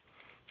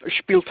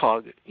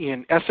 Spieltag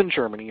in Essen,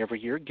 Germany every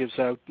year gives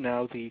out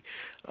now the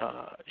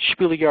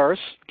Spiel des Jahres,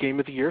 Game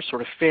of the Year,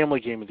 sort of family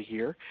Game of the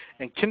Year,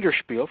 and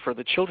Kinderspiel for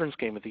the Children's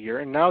Game of the Year.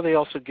 And now they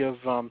also give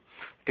a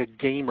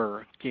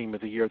Gamer Game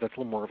of the Year that's a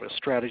little more of a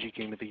strategy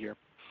Game of the Year.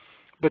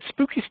 But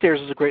Spooky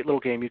Stairs is a great little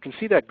game. You can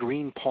see that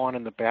green pawn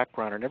in the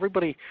background, and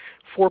everybody,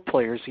 4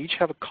 players, each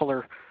have a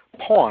color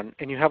pawn,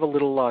 and you have a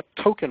little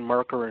token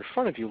marker in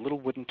front of you, a little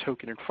wooden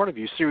token in front of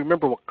you, so you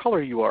remember what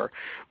color you are,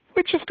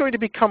 which is going to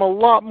become a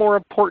lot more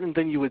important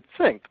than you would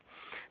think.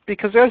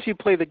 Because as you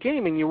play the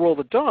game and you roll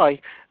the die,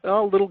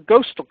 a little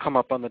ghost will come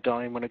up on the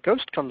die, and when a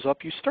ghost comes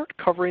up, you start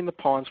covering the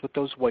pawns with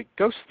those white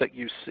ghosts that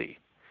you see.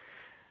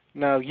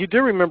 Now, you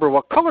do remember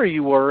what color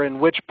you were and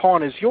which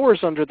pawn is yours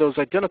under those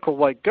identical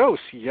white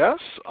ghosts, yes?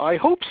 I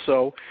hope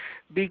so,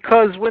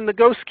 because when the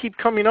ghosts keep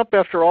coming up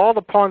after all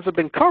the pawns have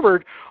been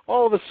covered,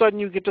 all of a sudden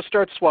you get to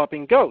start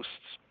swapping ghosts,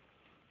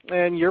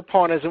 and your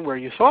pawn isn't where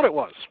you thought it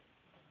was.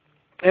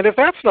 And if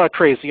that's not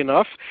crazy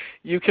enough,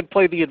 you can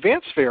play the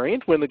advanced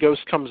variant when the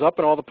ghost comes up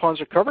and all the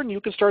pawns are covered, and you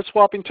can start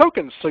swapping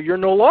tokens. So you're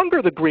no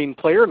longer the green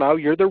player, now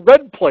you're the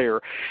red player.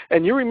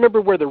 And you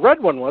remember where the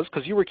red one was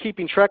because you were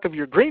keeping track of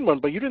your green one,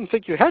 but you didn't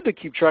think you had to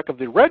keep track of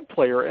the red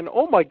player. And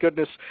oh my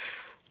goodness,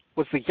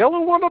 was the yellow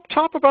one up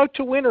top about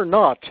to win or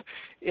not?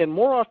 And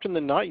more often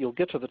than not, you'll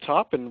get to the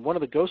top, and one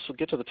of the ghosts will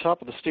get to the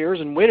top of the stairs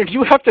and win, and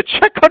you have to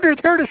check under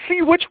there to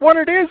see which one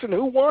it is and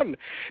who won,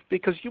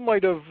 because you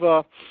might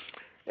have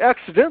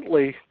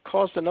accidentally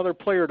caused another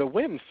player to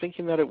win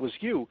thinking that it was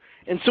you.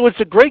 And so it's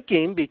a great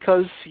game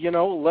because,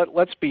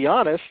 let's be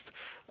honest,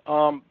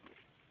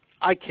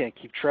 I can't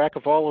keep track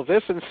of all of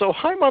this, and so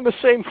I'm on the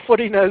same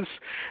footing as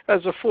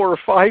a 4 or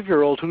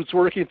 5-year-old who's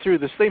working through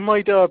this. They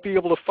might be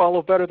able to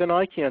follow better than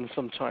I can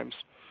sometimes.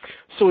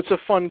 So it's a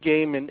fun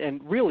game, and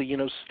really,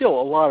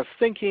 still a lot of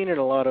thinking and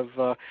a lot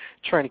of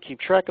trying to keep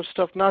track of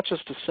stuff, not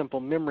just a simple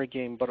memory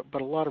game, but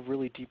a lot of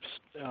really deep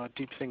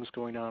things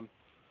going on.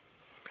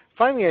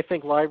 Finally, I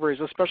think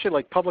libraries, especially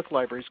like public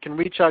libraries, can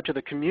reach out to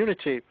the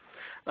community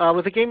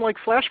with a game like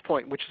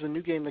Flashpoint, which is a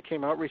new game that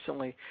came out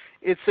recently.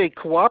 It's a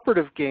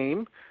cooperative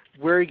game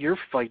where you're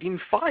fighting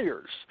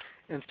fires.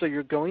 And so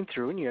you're going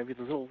through and you have these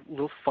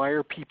little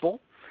fire people,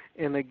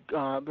 and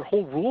the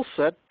whole rule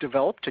set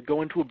developed to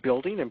go into a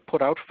building and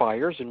put out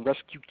fires and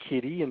rescue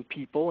Kitty and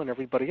people and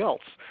everybody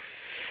else.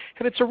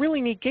 And it's a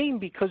really neat game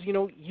because,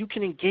 you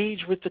can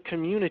engage with the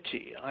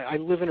community. I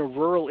live in a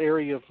rural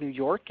area of New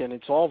York, and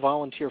it's all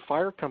volunteer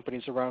fire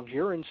companies around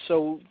here, and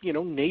so,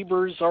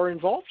 neighbors are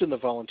involved in the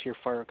volunteer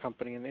fire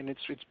company, and it's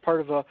part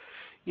of a,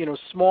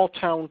 small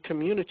town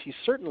community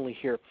certainly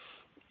here.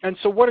 And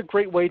so what a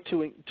great way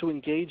to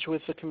engage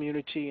with the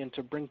community and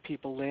to bring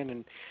people in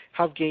and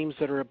have games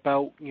that are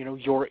about,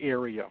 your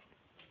area.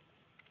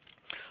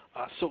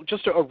 So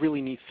just a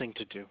really neat thing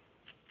to do.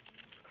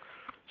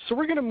 So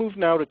we're going to move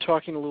now to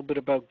talking a little bit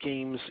about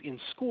games in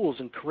schools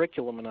and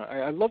curriculum. And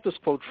I love this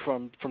quote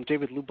from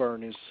David Lubar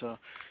in his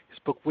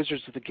book,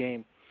 Wizards of the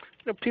Game.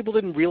 People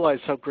didn't realize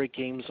how great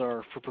games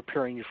are for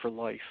preparing you for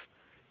life.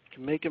 You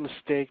can make a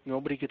mistake,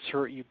 nobody gets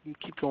hurt, you can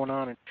keep going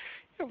on. And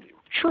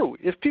true,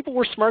 if people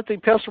were smart,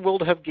 they'd pass a rule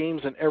to have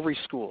games in every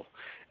school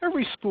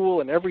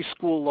and every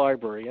school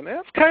library. And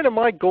that's kind of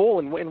my goal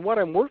and what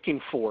I'm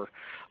working for.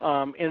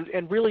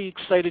 And really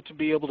excited to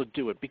be able to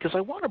do it because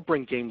I want to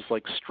bring games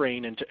like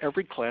Strain into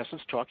every class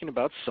that's talking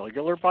about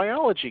cellular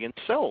biology and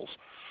cells.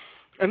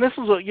 And this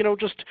is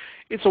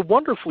it's a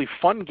wonderfully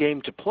fun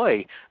game to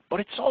play, but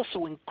it's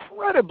also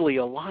incredibly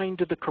aligned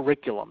to the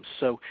curriculum.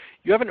 So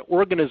you have an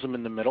organism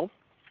in the middle,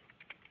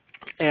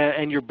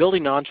 and you're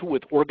building onto it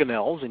with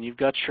organelles, and you've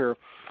got your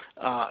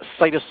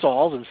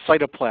cytosols and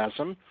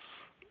cytoplasm.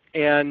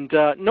 And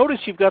notice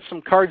you've got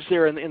some cards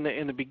there in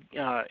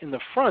the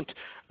front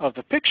of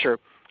the picture,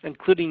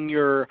 including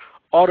your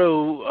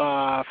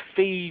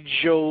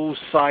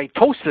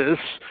autophagocytosis,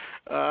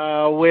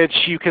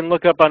 which you can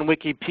look up on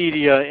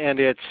Wikipedia, and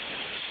it's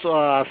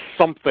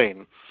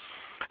something.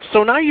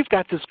 So now you've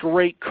got this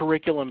great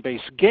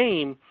curriculum-based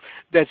game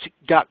that's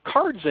got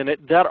cards in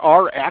it that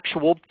are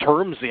actual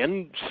terms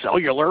in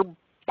cellular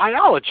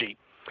biology.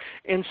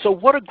 And so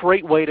what a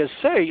great way to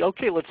say,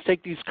 okay, let's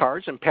take these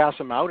cards and pass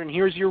them out, and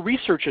here's your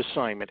research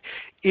assignment.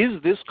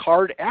 Is this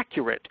card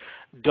accurate?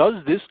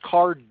 Does this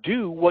card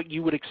do what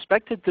you would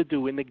expect it to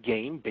do in the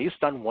game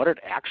based on what it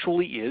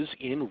actually is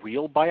in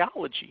real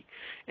biology?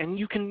 And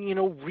you can,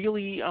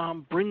 really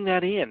bring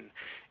that in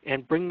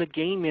and bring the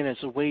game in as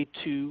a way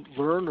to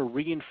learn or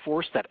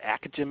reinforce that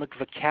academic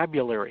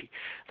vocabulary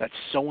that's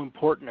so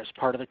important as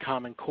part of the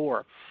Common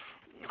Core.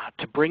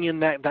 To bring in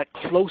that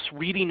close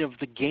reading of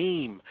the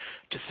game,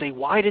 to say,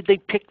 why did they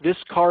pick this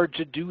card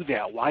to do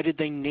that? Why did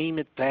they name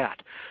it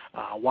that?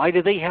 Why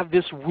do they have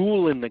this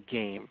rule in the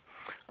game?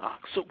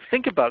 So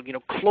think about,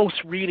 close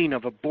reading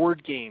of a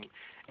board game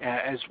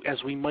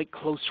as we might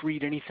close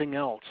read anything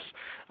else.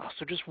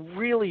 So just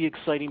really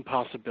exciting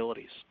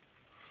possibilities.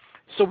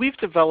 So we've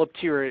developed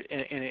here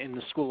in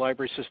the school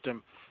library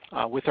system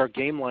with our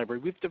game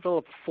library, we've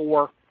developed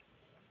 4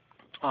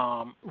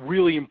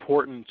 really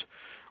important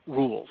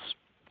rules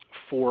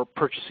for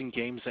purchasing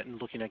games and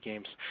looking at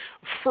games.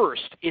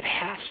 First, it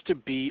has to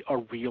be a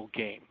real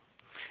game.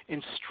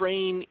 And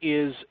Strain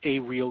is a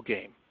real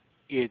game.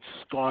 It's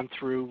gone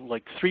through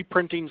like 3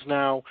 printings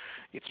now.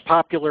 It's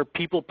popular.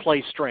 People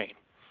play Strain.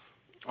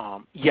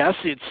 Yes,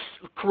 it's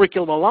a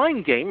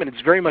curriculum-aligned game, and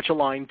it's very much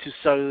aligned to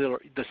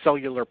the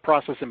cellular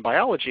process in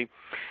biology,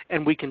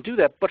 and we can do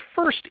that. But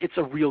first, it's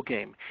a real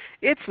game.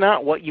 It's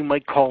not what you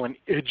might call an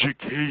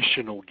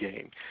educational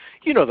game.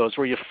 You know those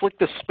where you flick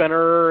the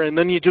spinner and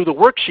then you do the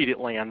worksheet it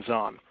lands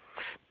on.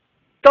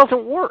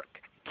 Doesn't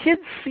work.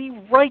 Kids see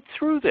right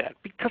through that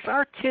because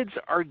our kids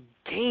are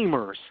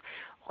gamers.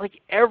 Like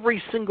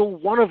every single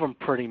one of them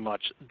pretty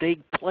much. They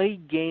play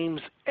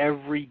games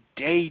every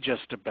day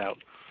just about.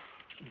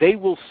 They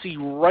will see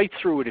right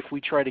through it if we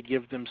try to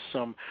give them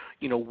some,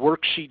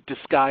 worksheet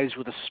disguised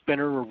with a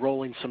spinner or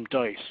rolling some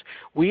dice.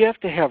 We have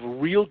to have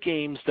real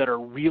games that are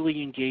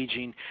really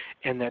engaging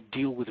and that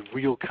deal with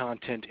real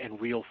content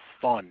and real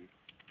fun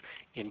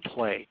in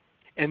play.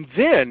 And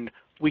then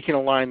we can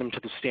align them to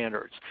the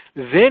standards.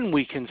 Then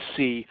we can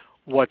see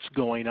what's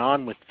going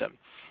on with them.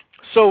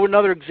 So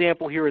another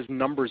example here is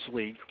Numbers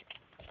League,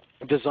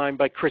 designed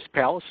by Chris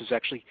Pallas, who's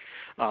actually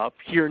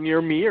here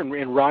near me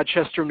in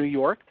Rochester, New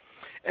York.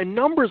 And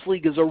Numbers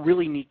League is a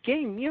really neat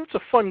game. You know, it's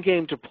a fun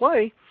game to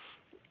play,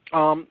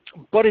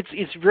 but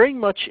it's very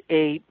much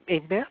a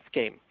math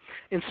game.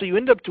 And so you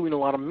end up doing a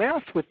lot of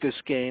math with this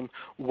game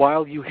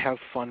while you have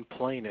fun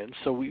playing it. And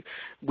so we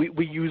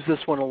use this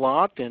one a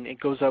lot, and it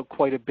goes out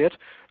quite a bit.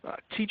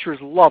 Teachers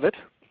love it.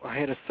 I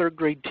had a third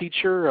grade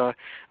teacher,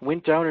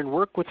 went down and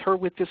worked with her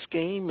with this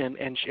game,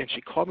 and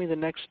she called me the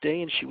next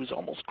day, and she was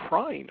almost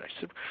crying. I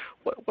said,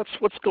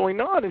 what's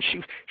going on? And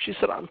she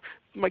said,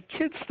 my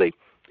kids,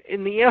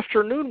 in the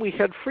afternoon we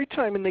had free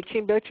time, and they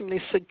came back to me and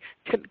they said,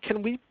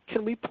 can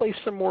we play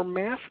some more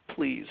math,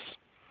 please?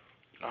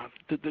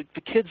 The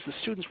kids, the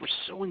students were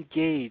so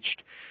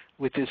engaged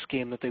with this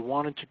game that they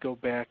wanted to go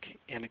back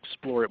and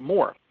explore it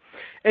more.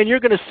 And you're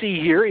going to see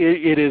here,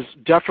 it is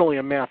definitely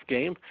a math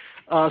game.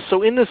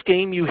 So in this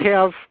game you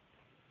have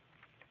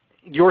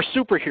your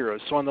superheroes.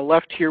 So on the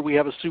left here we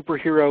have a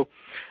superhero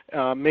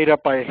made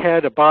up by a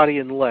head, a body,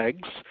 and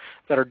legs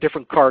that are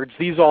different cards.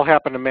 These all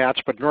happen to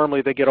match, but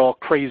normally they get all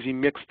crazy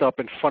mixed up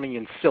and funny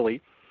and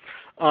silly.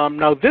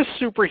 Now this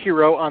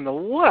superhero on the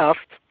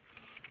left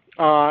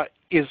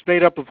is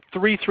made up of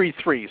 3, 3,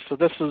 3. So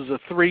this is a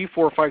 3,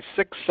 4, 5,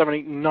 6, 7,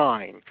 8,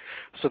 9.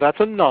 So that's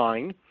a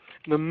 9.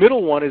 The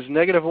middle one is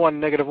 -1,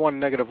 -1,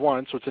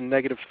 -1, so it's a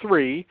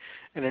 -3.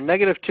 And a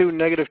 -2,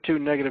 -2,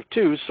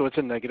 -2, so it's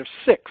a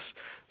 -6.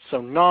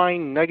 So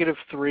 9,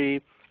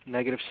 -3,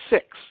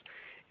 -6.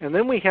 And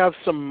then we have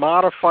some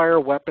modifier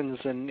weapons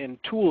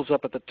and tools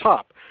up at the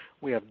top.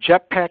 We have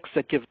jetpacks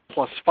that give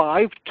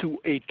 +5 to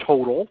a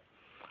total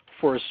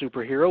for a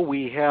superhero.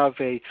 We have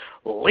a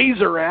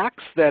laser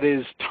axe that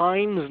is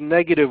times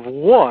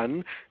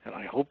 -1, and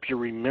I hope you're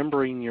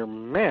remembering your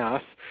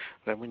math,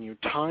 that when you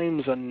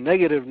times a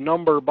negative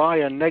number by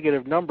a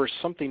negative number,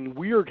 something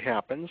weird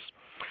happens.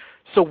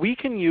 So we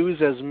can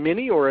use as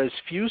many or as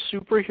few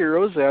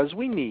superheroes as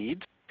we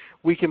need.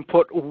 We can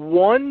put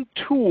one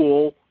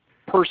tool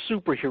per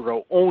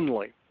superhero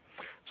only.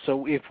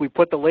 So if we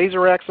put the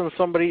laser axe on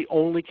somebody,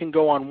 only can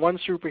go on one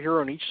superhero,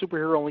 and each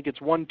superhero only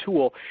gets one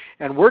tool.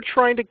 And we're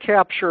trying to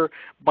capture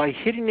by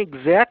hitting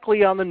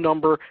exactly on the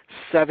number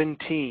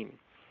 17.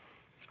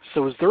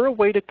 So is there a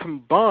way to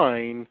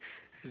combine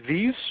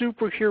these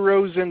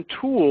superheroes and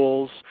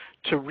tools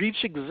to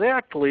reach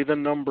exactly the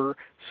number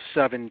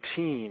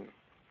 17?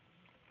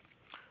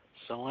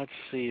 So let's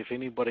see if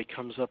anybody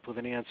comes up with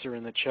an answer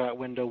in the chat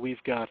window.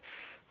 We've got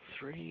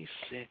 3,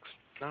 6,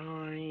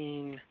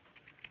 9...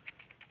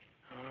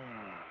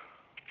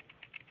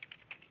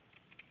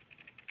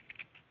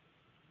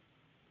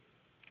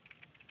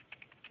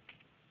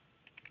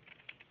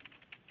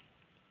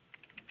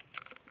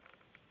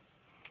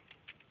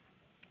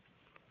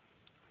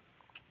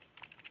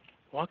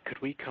 What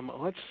could we come?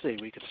 Let's see.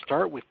 We could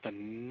start with the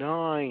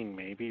 9,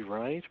 maybe,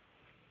 right?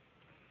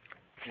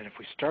 And if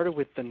we started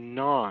with the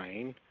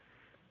 9,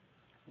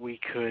 we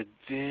could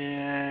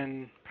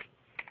then.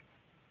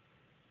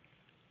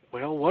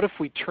 Well, what if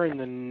we turn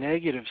the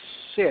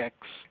 -6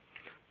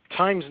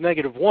 times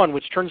 -1,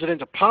 which turns it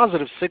into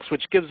 +6,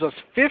 which gives us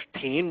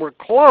 15. We're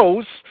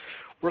close.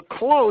 We're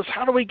close.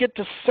 How do we get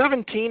to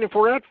 17 if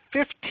we're at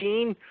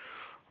 15?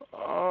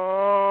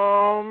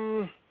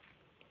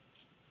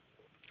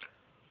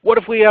 What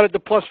if we added the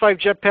 +5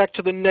 jetpack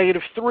to the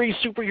 -3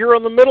 superhero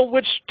in the middle,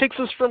 which takes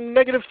us from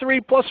 -3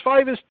 plus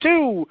 5 is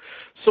 2.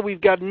 So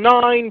we've got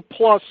 9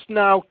 plus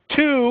now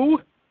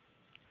 2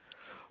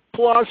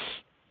 plus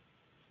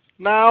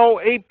now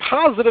a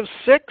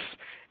 +6.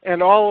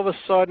 And all of a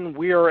sudden,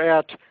 we are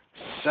at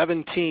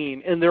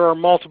 17. And there are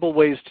multiple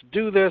ways to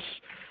do this.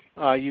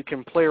 You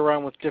can play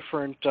around with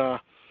different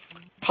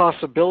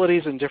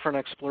possibilities and different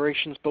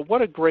explorations. But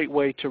what a great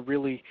way to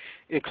really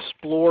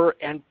explore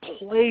and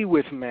play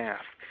with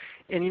math.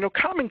 And, you know,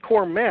 Common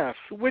Core math,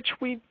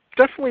 which we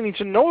definitely need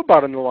to know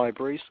about in the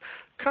libraries,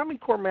 Common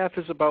Core math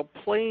is about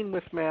playing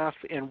with math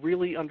and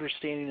really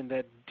understanding in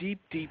that deep,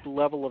 deep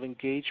level of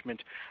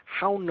engagement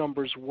how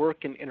numbers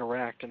work and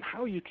interact and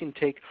how you can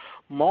take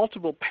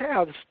multiple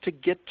paths to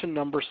get to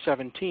number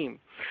 17.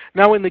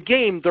 Now in the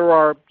game there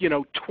are,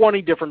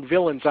 20 different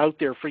villains out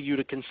there for you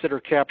to consider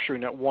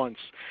capturing at once.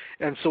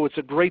 And so it's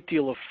a great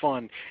deal of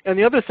fun. And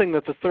the other thing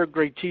that the third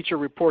grade teacher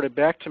reported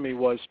back to me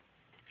was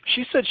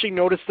she said she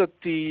noticed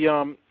that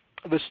the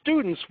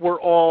students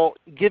were all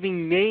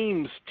giving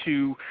names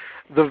to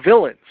the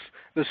villains.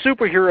 The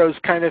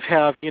superheroes kind of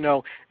have,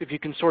 if you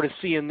can sort of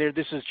see in there,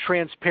 this is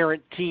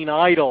Transparent Teen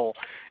Idol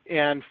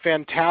and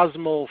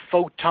Phantasmal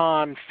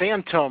Photon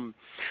Phantom.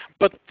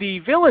 But the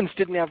villains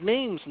didn't have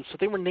names, and so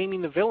they were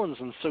naming the villains.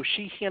 And so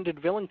she handed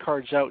villain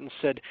cards out and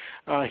said,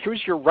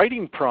 here's your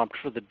writing prompt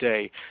for the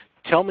day.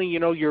 Tell me,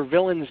 your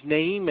villain's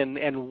name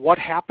and what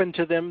happened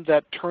to them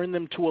that turned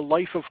them to a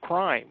life of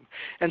crime.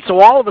 And so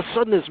all of a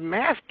sudden this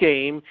math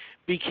game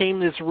became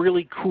this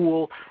really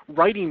cool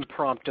writing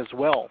prompt as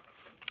well.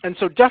 And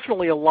so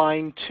definitely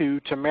aligned to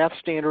math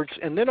standards,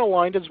 and then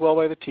aligned as well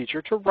by the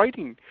teacher to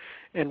writing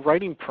and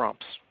writing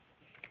prompts.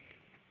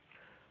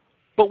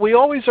 But we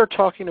always are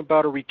talking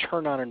about a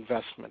return on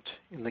investment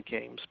in the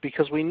games,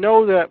 because we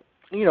know that,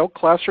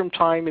 classroom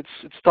time, it's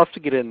tough to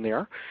get in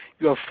there.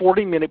 You have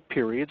 40-minute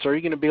periods. Are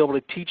you going to be able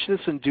to teach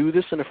this and do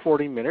this in a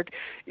 40-minute?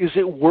 Is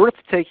it worth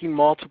taking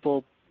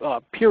multiple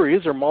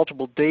periods or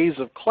multiple days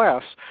of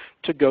class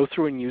to go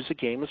through and use a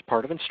game as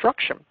part of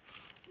instruction?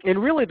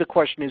 And really the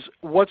question is,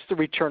 what's the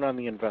return on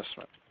the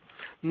investment?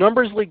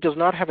 Numbers League does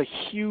not have a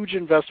huge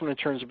investment in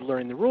terms of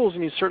learning the rules,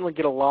 and you certainly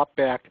get a lot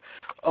back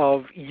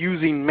of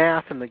using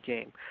math in the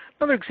game.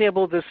 Another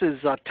example of this is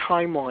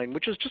Timeline,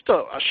 which is just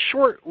a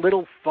short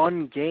little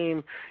fun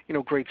game,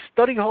 great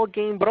study hall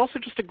game, but also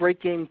just a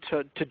great game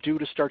to do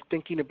to start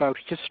thinking about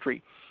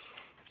history.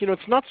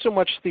 It's not so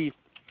much the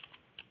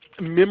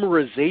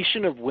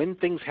memorization of when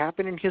things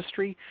happen in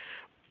history,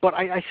 but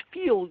I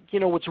feel,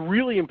 what's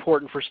really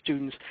important for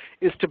students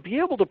is to be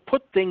able to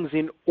put things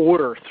in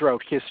order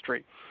throughout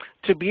history.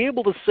 To be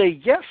able to say,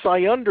 yes,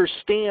 I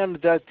understand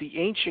that the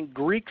ancient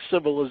Greek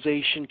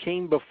civilization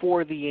came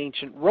before the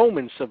ancient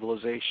Roman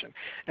civilization.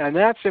 And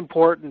that's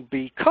important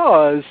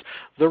because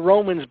the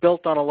Romans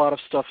built on a lot of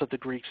stuff that the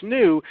Greeks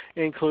knew,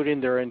 including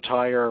their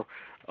entire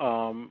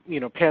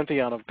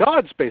pantheon of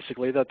gods,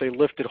 basically, that they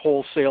lifted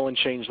wholesale and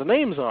changed the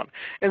names on.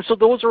 And so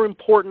those are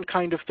important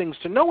kind of things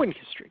to know in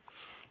history.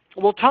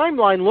 Well,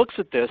 Timeline looks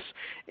at this,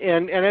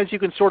 and as you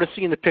can sort of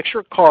see in the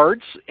picture,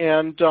 cards,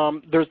 and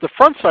there's the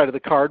front side of the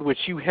card, which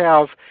you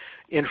have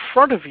in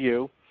front of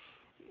you,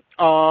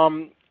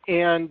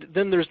 and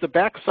then there's the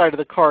back side of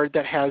the card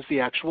that has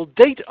the actual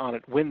date on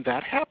it, when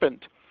that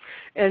happened.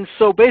 And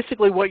so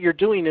basically what you're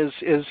doing is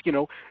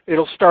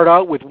it'll start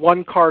out with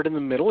one card in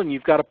the middle, and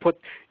you've got to put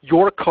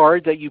your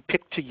card that you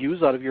picked to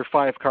use out of your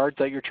 5 cards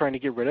that you're trying to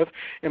get rid of.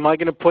 Am I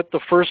going to put the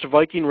first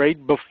Viking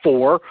raid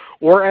before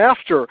or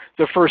after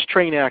the first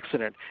train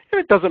accident? And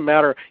it doesn't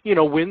matter,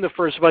 when the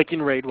first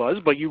Viking raid was,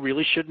 but you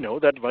really should know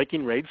that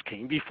Viking raids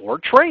came before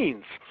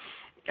trains.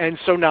 And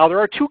so now there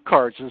are 2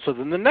 cards, and so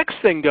then the next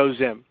thing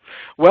goes in.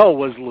 Well,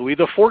 was Louis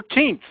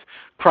XIV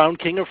crowned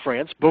King of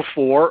France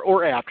before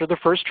or after the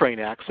first train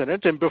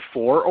accident, and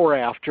before or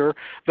after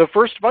the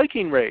first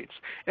Viking raids?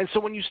 And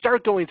so when you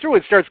start going through,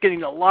 it starts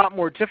getting a lot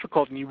more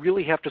difficult, and you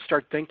really have to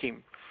start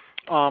thinking.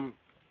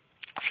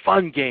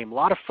 Fun game, a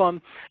lot of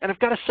fun. And I've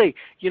got to say,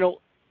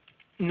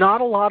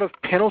 not a lot of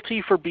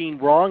penalty for being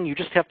wrong. You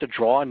just have to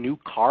draw a new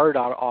card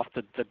off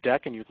the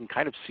deck, and you can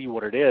kind of see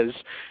what it is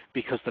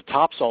because the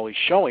top's always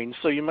showing.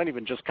 So you might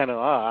even just kind of,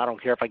 I don't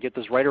care if I get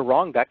this right or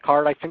wrong. That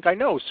card I think I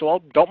know, so I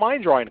don't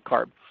mind drawing a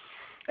card.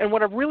 And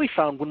what I've really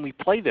found when we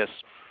play this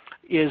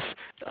is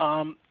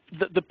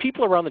the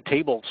people around the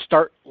table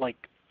start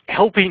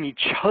helping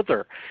each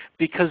other,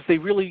 because they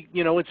really,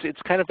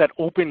 it's kind of that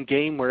open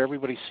game where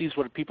everybody sees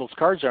what people's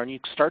cards are, and you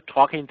start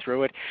talking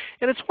through it.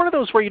 And it's one of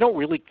those where you don't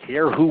really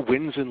care who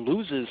wins and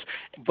loses,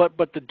 but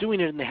the doing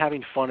it and the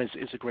having fun is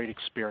a great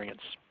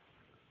experience.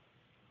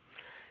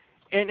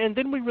 And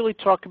then we really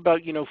talk about,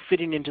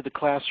 fitting into the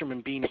classroom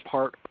and being a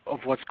part of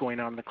what's going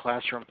on in the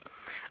classroom.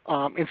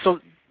 And so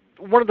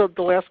one of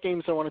the last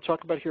games I want to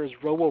talk about here is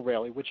Robo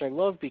Rally, which I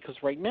love because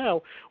right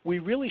now we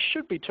really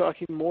should be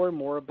talking more and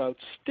more about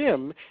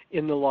STEM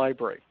in the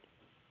library.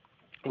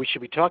 We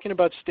should be talking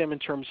about STEM in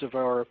terms of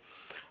our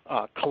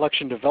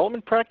collection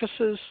development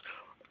practices.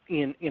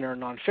 In our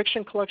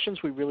nonfiction collections,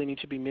 we really need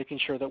to be making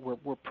sure that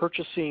we're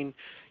purchasing,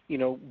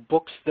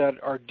 books that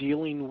are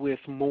dealing with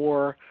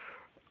more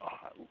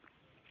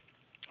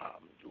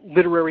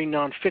literary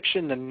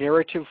nonfiction, the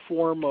narrative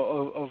form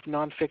of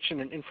nonfiction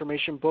and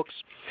information books.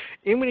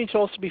 And we need to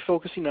also be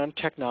focusing on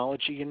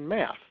technology and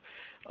math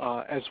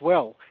as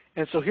well.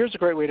 And so here's a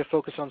great way to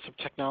focus on some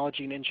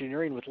technology and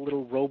engineering with a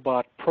little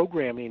robot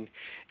programming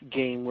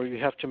game where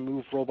you have to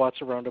move robots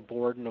around a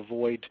board and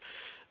avoid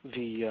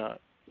the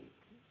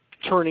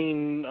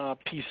turning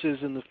pieces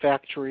in the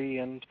factory,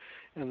 and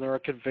there are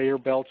conveyor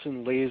belts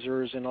and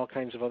lasers and all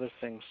kinds of other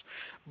things.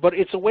 But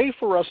it's a way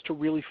for us to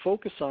really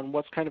focus on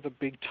what's kind of a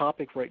big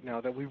topic right now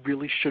that we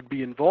really should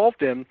be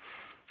involved in,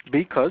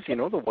 because, the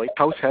White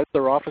House has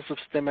their Office of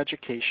STEM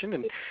Education,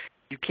 and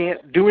you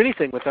can't do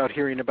anything without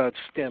hearing about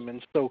STEM.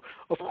 And so,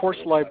 of course,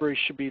 libraries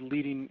should be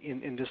leading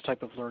in this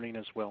type of learning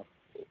as well.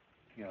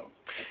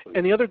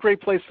 And the other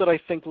great place that I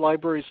think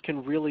libraries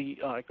can really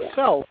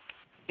excel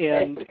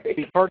and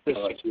be part of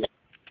this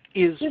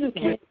is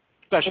with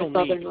special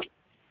needs.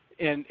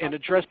 And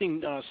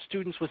addressing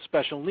students with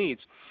special needs,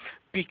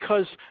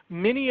 because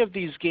many of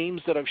these games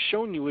that I've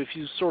shown you, if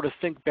you sort of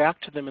think back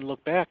to them and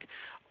look back,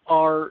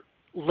 are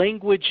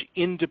language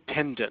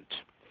independent.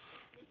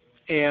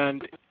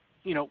 And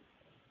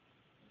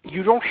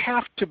you don't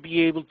have to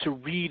be able to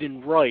read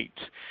and write,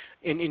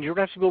 and you don't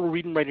have to be able to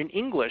read and write in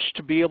English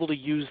to be able to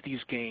use these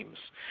games.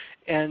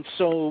 And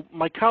so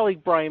my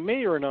colleague Brian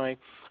Mayer and I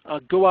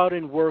go out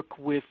and work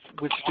with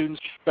students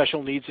with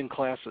special needs in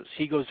classes.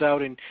 He goes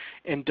out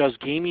and does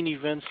gaming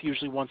events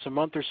usually once a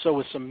month or so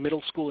with some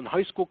middle school and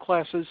high school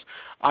classes.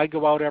 I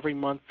go out every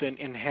month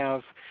and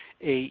have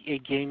a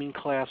gaming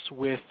class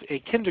with a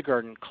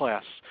kindergarten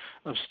class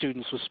of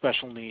students with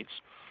special needs.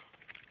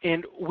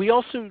 And we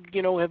also,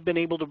 have been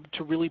able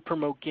to really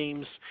promote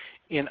games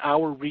in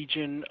our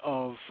region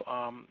of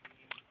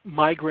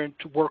migrant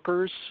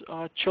workers'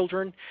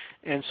 children,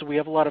 and so we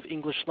have a lot of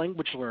English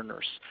language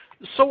learners.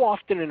 So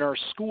often in our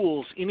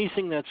schools,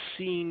 anything that's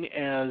seen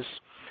as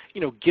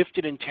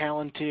gifted and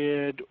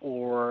talented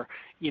or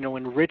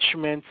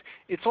enrichment,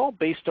 it's all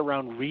based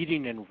around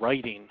reading and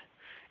writing.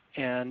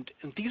 And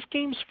these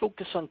games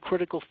focus on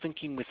critical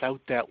thinking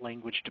without that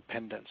language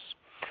dependence.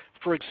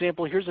 For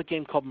example, here's a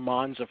game called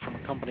Monza from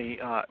a company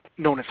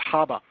known as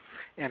Haba.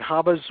 And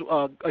Haba's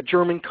a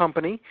German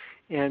company,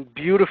 and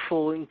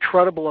beautiful,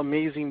 incredible,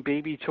 amazing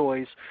baby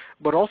toys,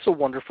 but also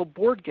wonderful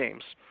board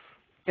games.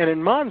 And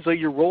in Monza,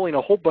 you're rolling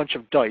a whole bunch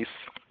of dice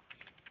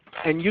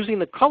and using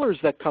the colors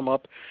that come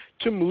up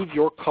to move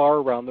your car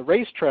around the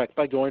racetrack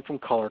by going from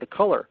color to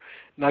color.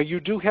 Now you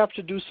do have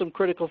to do some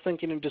critical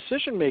thinking and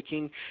decision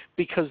making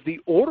because the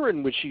order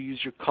in which you use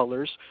your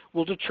colors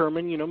will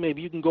determine,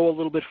 maybe you can go a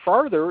little bit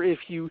farther if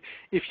you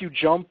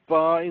jump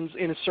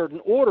in a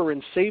certain order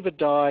and save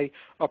a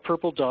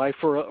purple die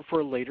for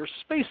a later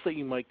space that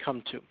you might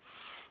come to.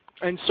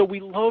 And so we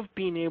love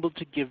being able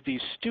to give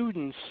these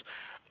students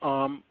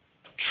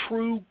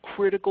true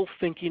critical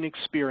thinking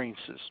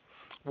experiences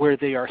where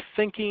they are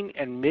thinking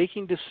and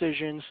making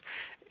decisions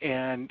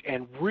and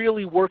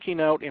really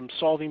working out and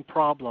solving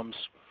problems,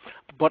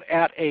 but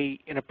at an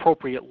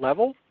appropriate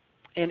level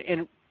and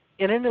in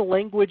a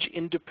language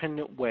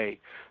independent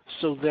way,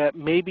 so that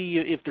maybe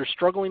if they're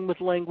struggling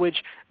with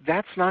language,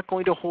 that's not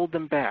going to hold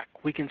them back.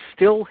 We can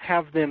still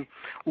have them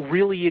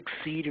really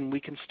exceed, and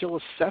we can still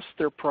assess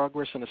their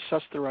progress and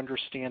assess their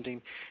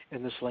understanding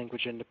in this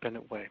language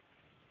independent way.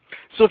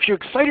 So if you're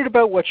excited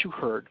about what you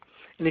heard,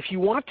 and if you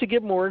want to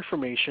get more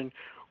information,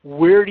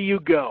 where do you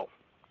go?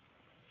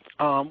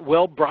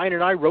 Well, Brian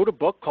and I wrote a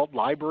book called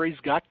Libraries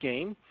Got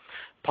Game,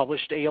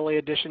 published ALA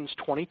Editions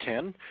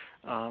 2010.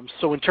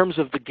 So in terms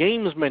of the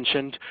games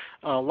mentioned,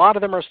 a lot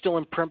of them are still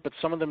in print, but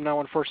some of them now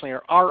unfortunately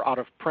are out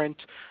of print,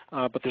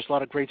 but there's a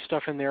lot of great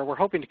stuff in there. We're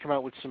hoping to come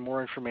out with some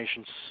more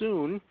information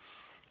soon.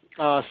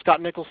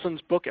 Scott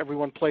Nicholson's book,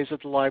 Everyone Plays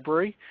at the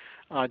Library,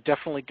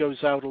 definitely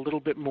goes out a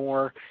little bit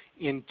more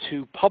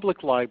into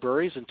public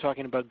libraries and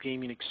talking about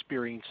gaming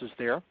experiences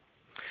there.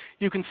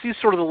 You can see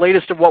sort of the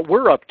latest of what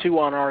we're up to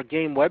on our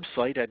game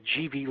website at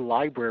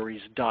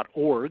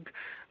gvlibraries.org,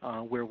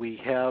 where we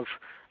have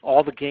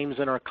all the games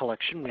in our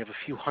collection. We have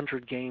a few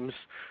hundred games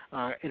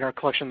in our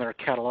collection that are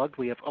cataloged.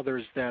 We have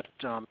others that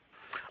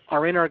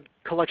are in our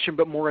collection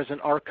but more as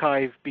an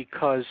archive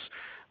because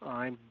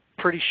I'm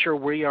pretty sure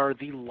we are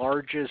the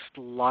largest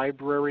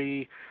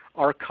library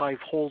archive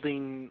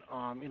holding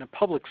in a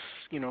public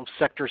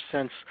sector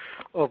sense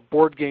of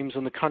board games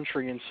in the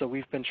country, and so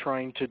we've been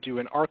trying to do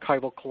an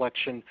archival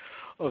collection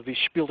of the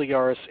Spiel des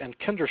Jahres and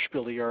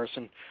Kinderspiel des Jahres,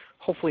 and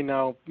hopefully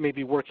now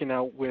maybe working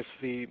out with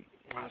the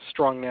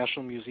Strong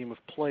National Museum of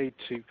Play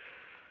to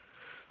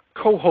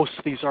co-host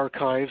these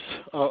archives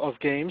of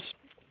games.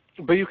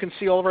 But you can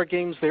see all of our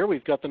games there.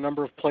 We've got the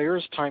number of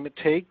players, time it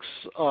takes,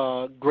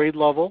 grade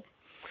level.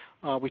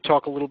 We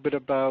talk a little bit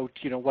about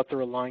what they're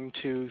aligned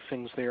to,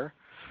 things there.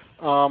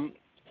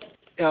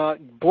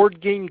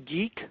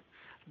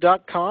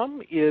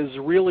 BoardGameGeek.com is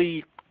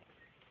really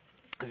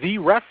the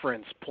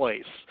reference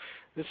place.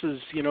 This is,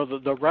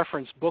 the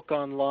reference book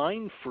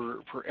online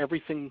for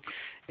everything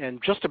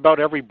and just about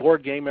every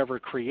board game ever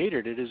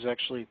created. It is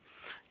actually,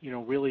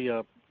 really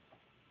an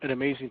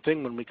amazing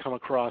thing when we come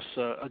across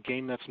a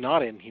game that's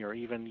not in here,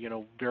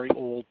 even, very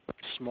old,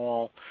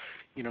 small,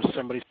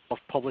 somebody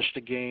self-published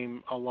a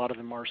game. A lot of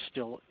them are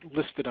still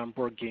listed on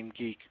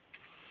BoardGameGeek.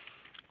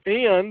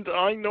 And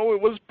I know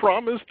it was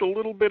promised a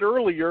little bit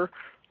earlier.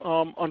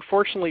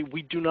 Unfortunately,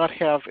 we do not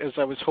have, as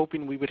I was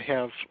hoping we would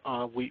have,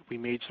 we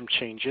made some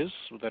changes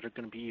that are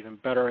going to be even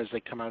better as they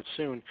come out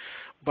soon.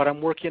 But I'm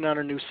working on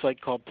a new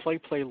site called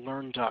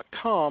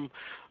playplaylearn.com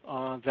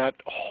that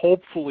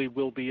hopefully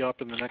will be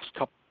up in the next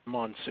couple of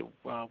months.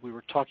 We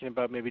were talking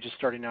about maybe just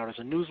starting out as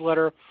a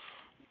newsletter,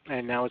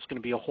 and now it's going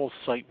to be a whole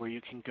site where you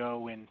can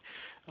go and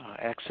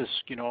access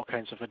all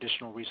kinds of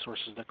additional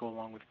resources that go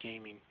along with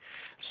gaming.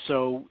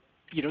 So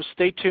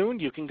stay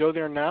tuned. You can go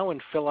there now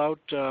and fill out,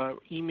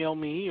 email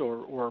me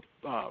or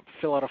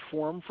fill out a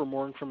form for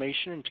more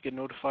information and to get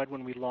notified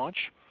when we launch.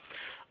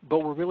 But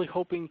we're really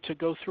hoping to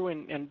go through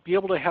and be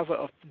able to have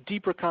a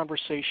deeper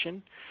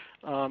conversation,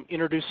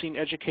 introducing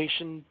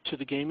education to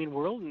the gaming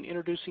world and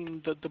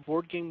introducing the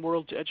board game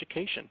world to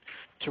education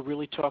to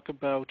really talk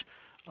about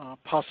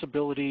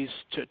possibilities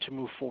to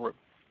move forward.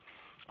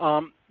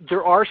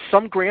 There are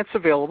some grants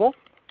available.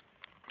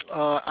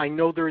 I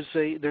know there's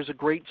a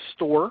great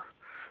store,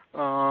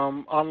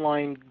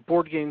 online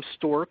board game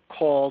store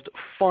called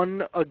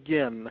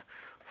funagain.com.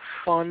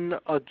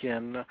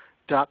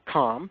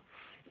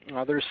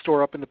 There's a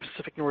store up in the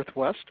Pacific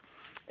Northwest,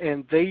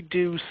 and they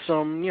do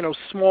some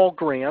small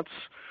grants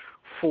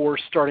for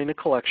starting a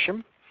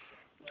collection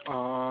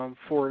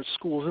for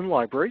schools and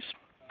libraries.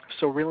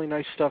 So really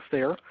nice stuff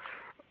there.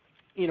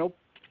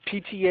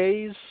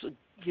 PTAs,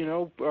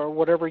 or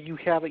whatever you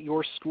have at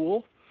your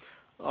school,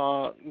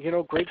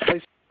 great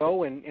place to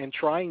go and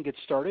try and get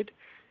started.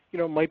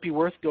 Might be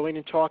worth going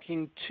and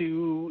talking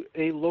to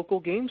a local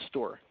game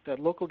store. That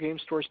local game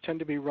stores tend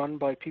to be run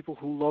by people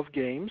who love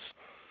games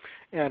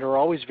and are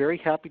always very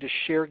happy to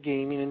share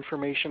gaming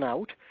information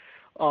out.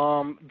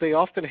 They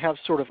often have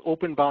sort of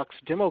open box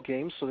demo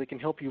games so they can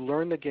help you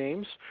learn the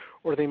games,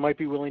 or they might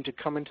be willing to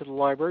come into the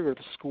library or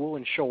the school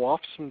and show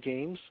off some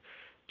games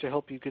to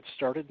help you get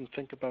started and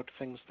think about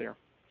things there.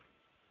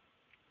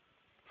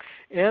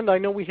 And I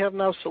know we have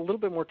now a little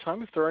bit more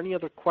time if there are any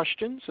other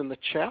questions in the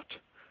chat.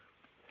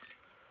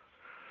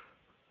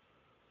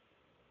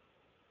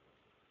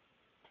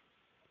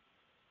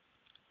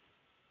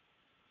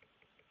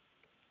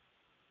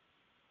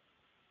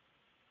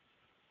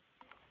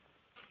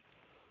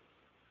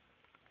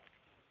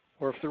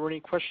 Or if there were any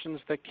questions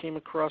that came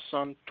across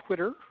on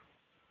Twitter.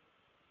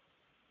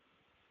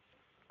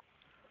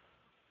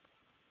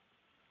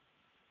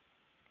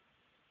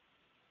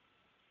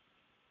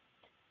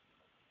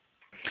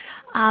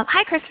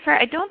 Hi, Christopher.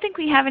 I don't think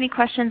we have any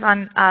questions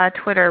on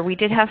Twitter. We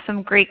did have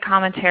some great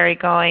commentary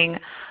going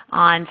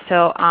on,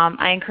 so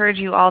I encourage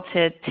you all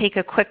to take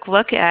a quick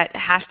look at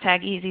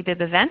hashtag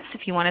EasyBibEvents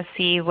if you want to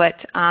see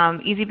what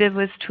EasyBib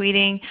was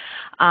tweeting,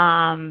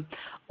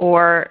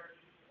 or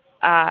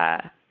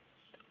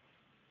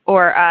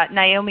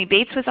Naomi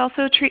Bates was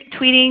also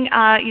tweeting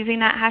using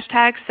that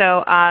hashtag.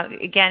 So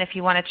again, if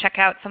you want to check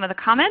out some of the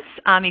comments,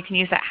 you can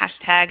use that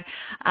hashtag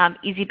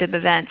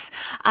EasyBibEvents.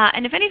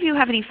 And if any of you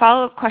have any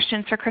follow-up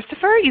questions for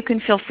Christopher, you can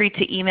feel free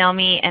to email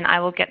me and I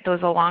will get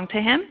those along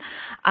to him.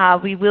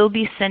 We will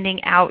be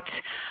sending out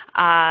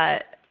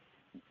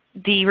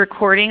the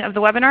recording of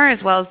the webinar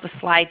as well as the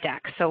slide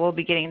deck. So we'll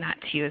be getting that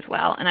to you as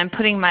well. And I'm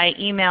putting my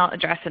email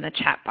address in the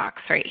chat box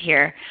right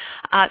here.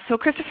 So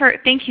Christopher,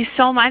 thank you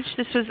so much.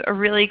 This was a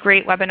really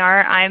great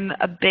webinar. I'm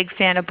a big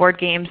fan of board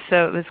games,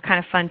 so it was kind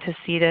of fun to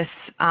see this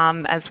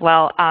as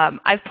well.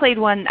 I've played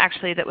one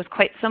actually that was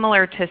quite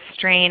similar to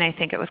Strain. I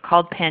think it was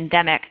called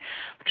Pandemic,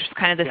 which is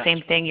kind of the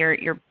same thing.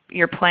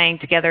 You're playing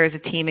together as a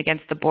team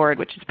against the board,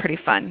 which is pretty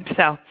fun.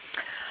 So.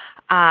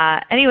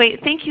 Anyway,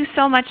 thank you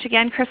so much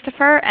again,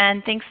 Christopher,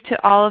 and thanks to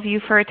all of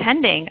you for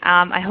attending.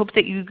 I hope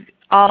that you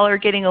all are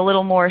getting a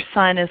little more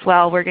sun as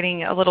well. We're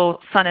getting a little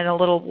sun and a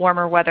little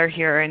warmer weather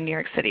here in New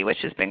York City, which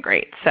has been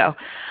great. So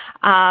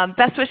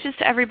best wishes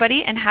to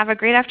everybody, and have a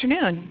great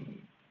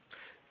afternoon.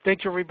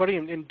 Thank you, everybody,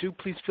 and do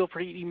please feel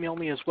free to email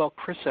me as well,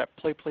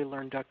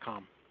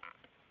 chris@playplaylearn.com.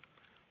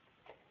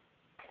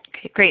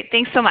 Okay, great.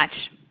 Thanks so much.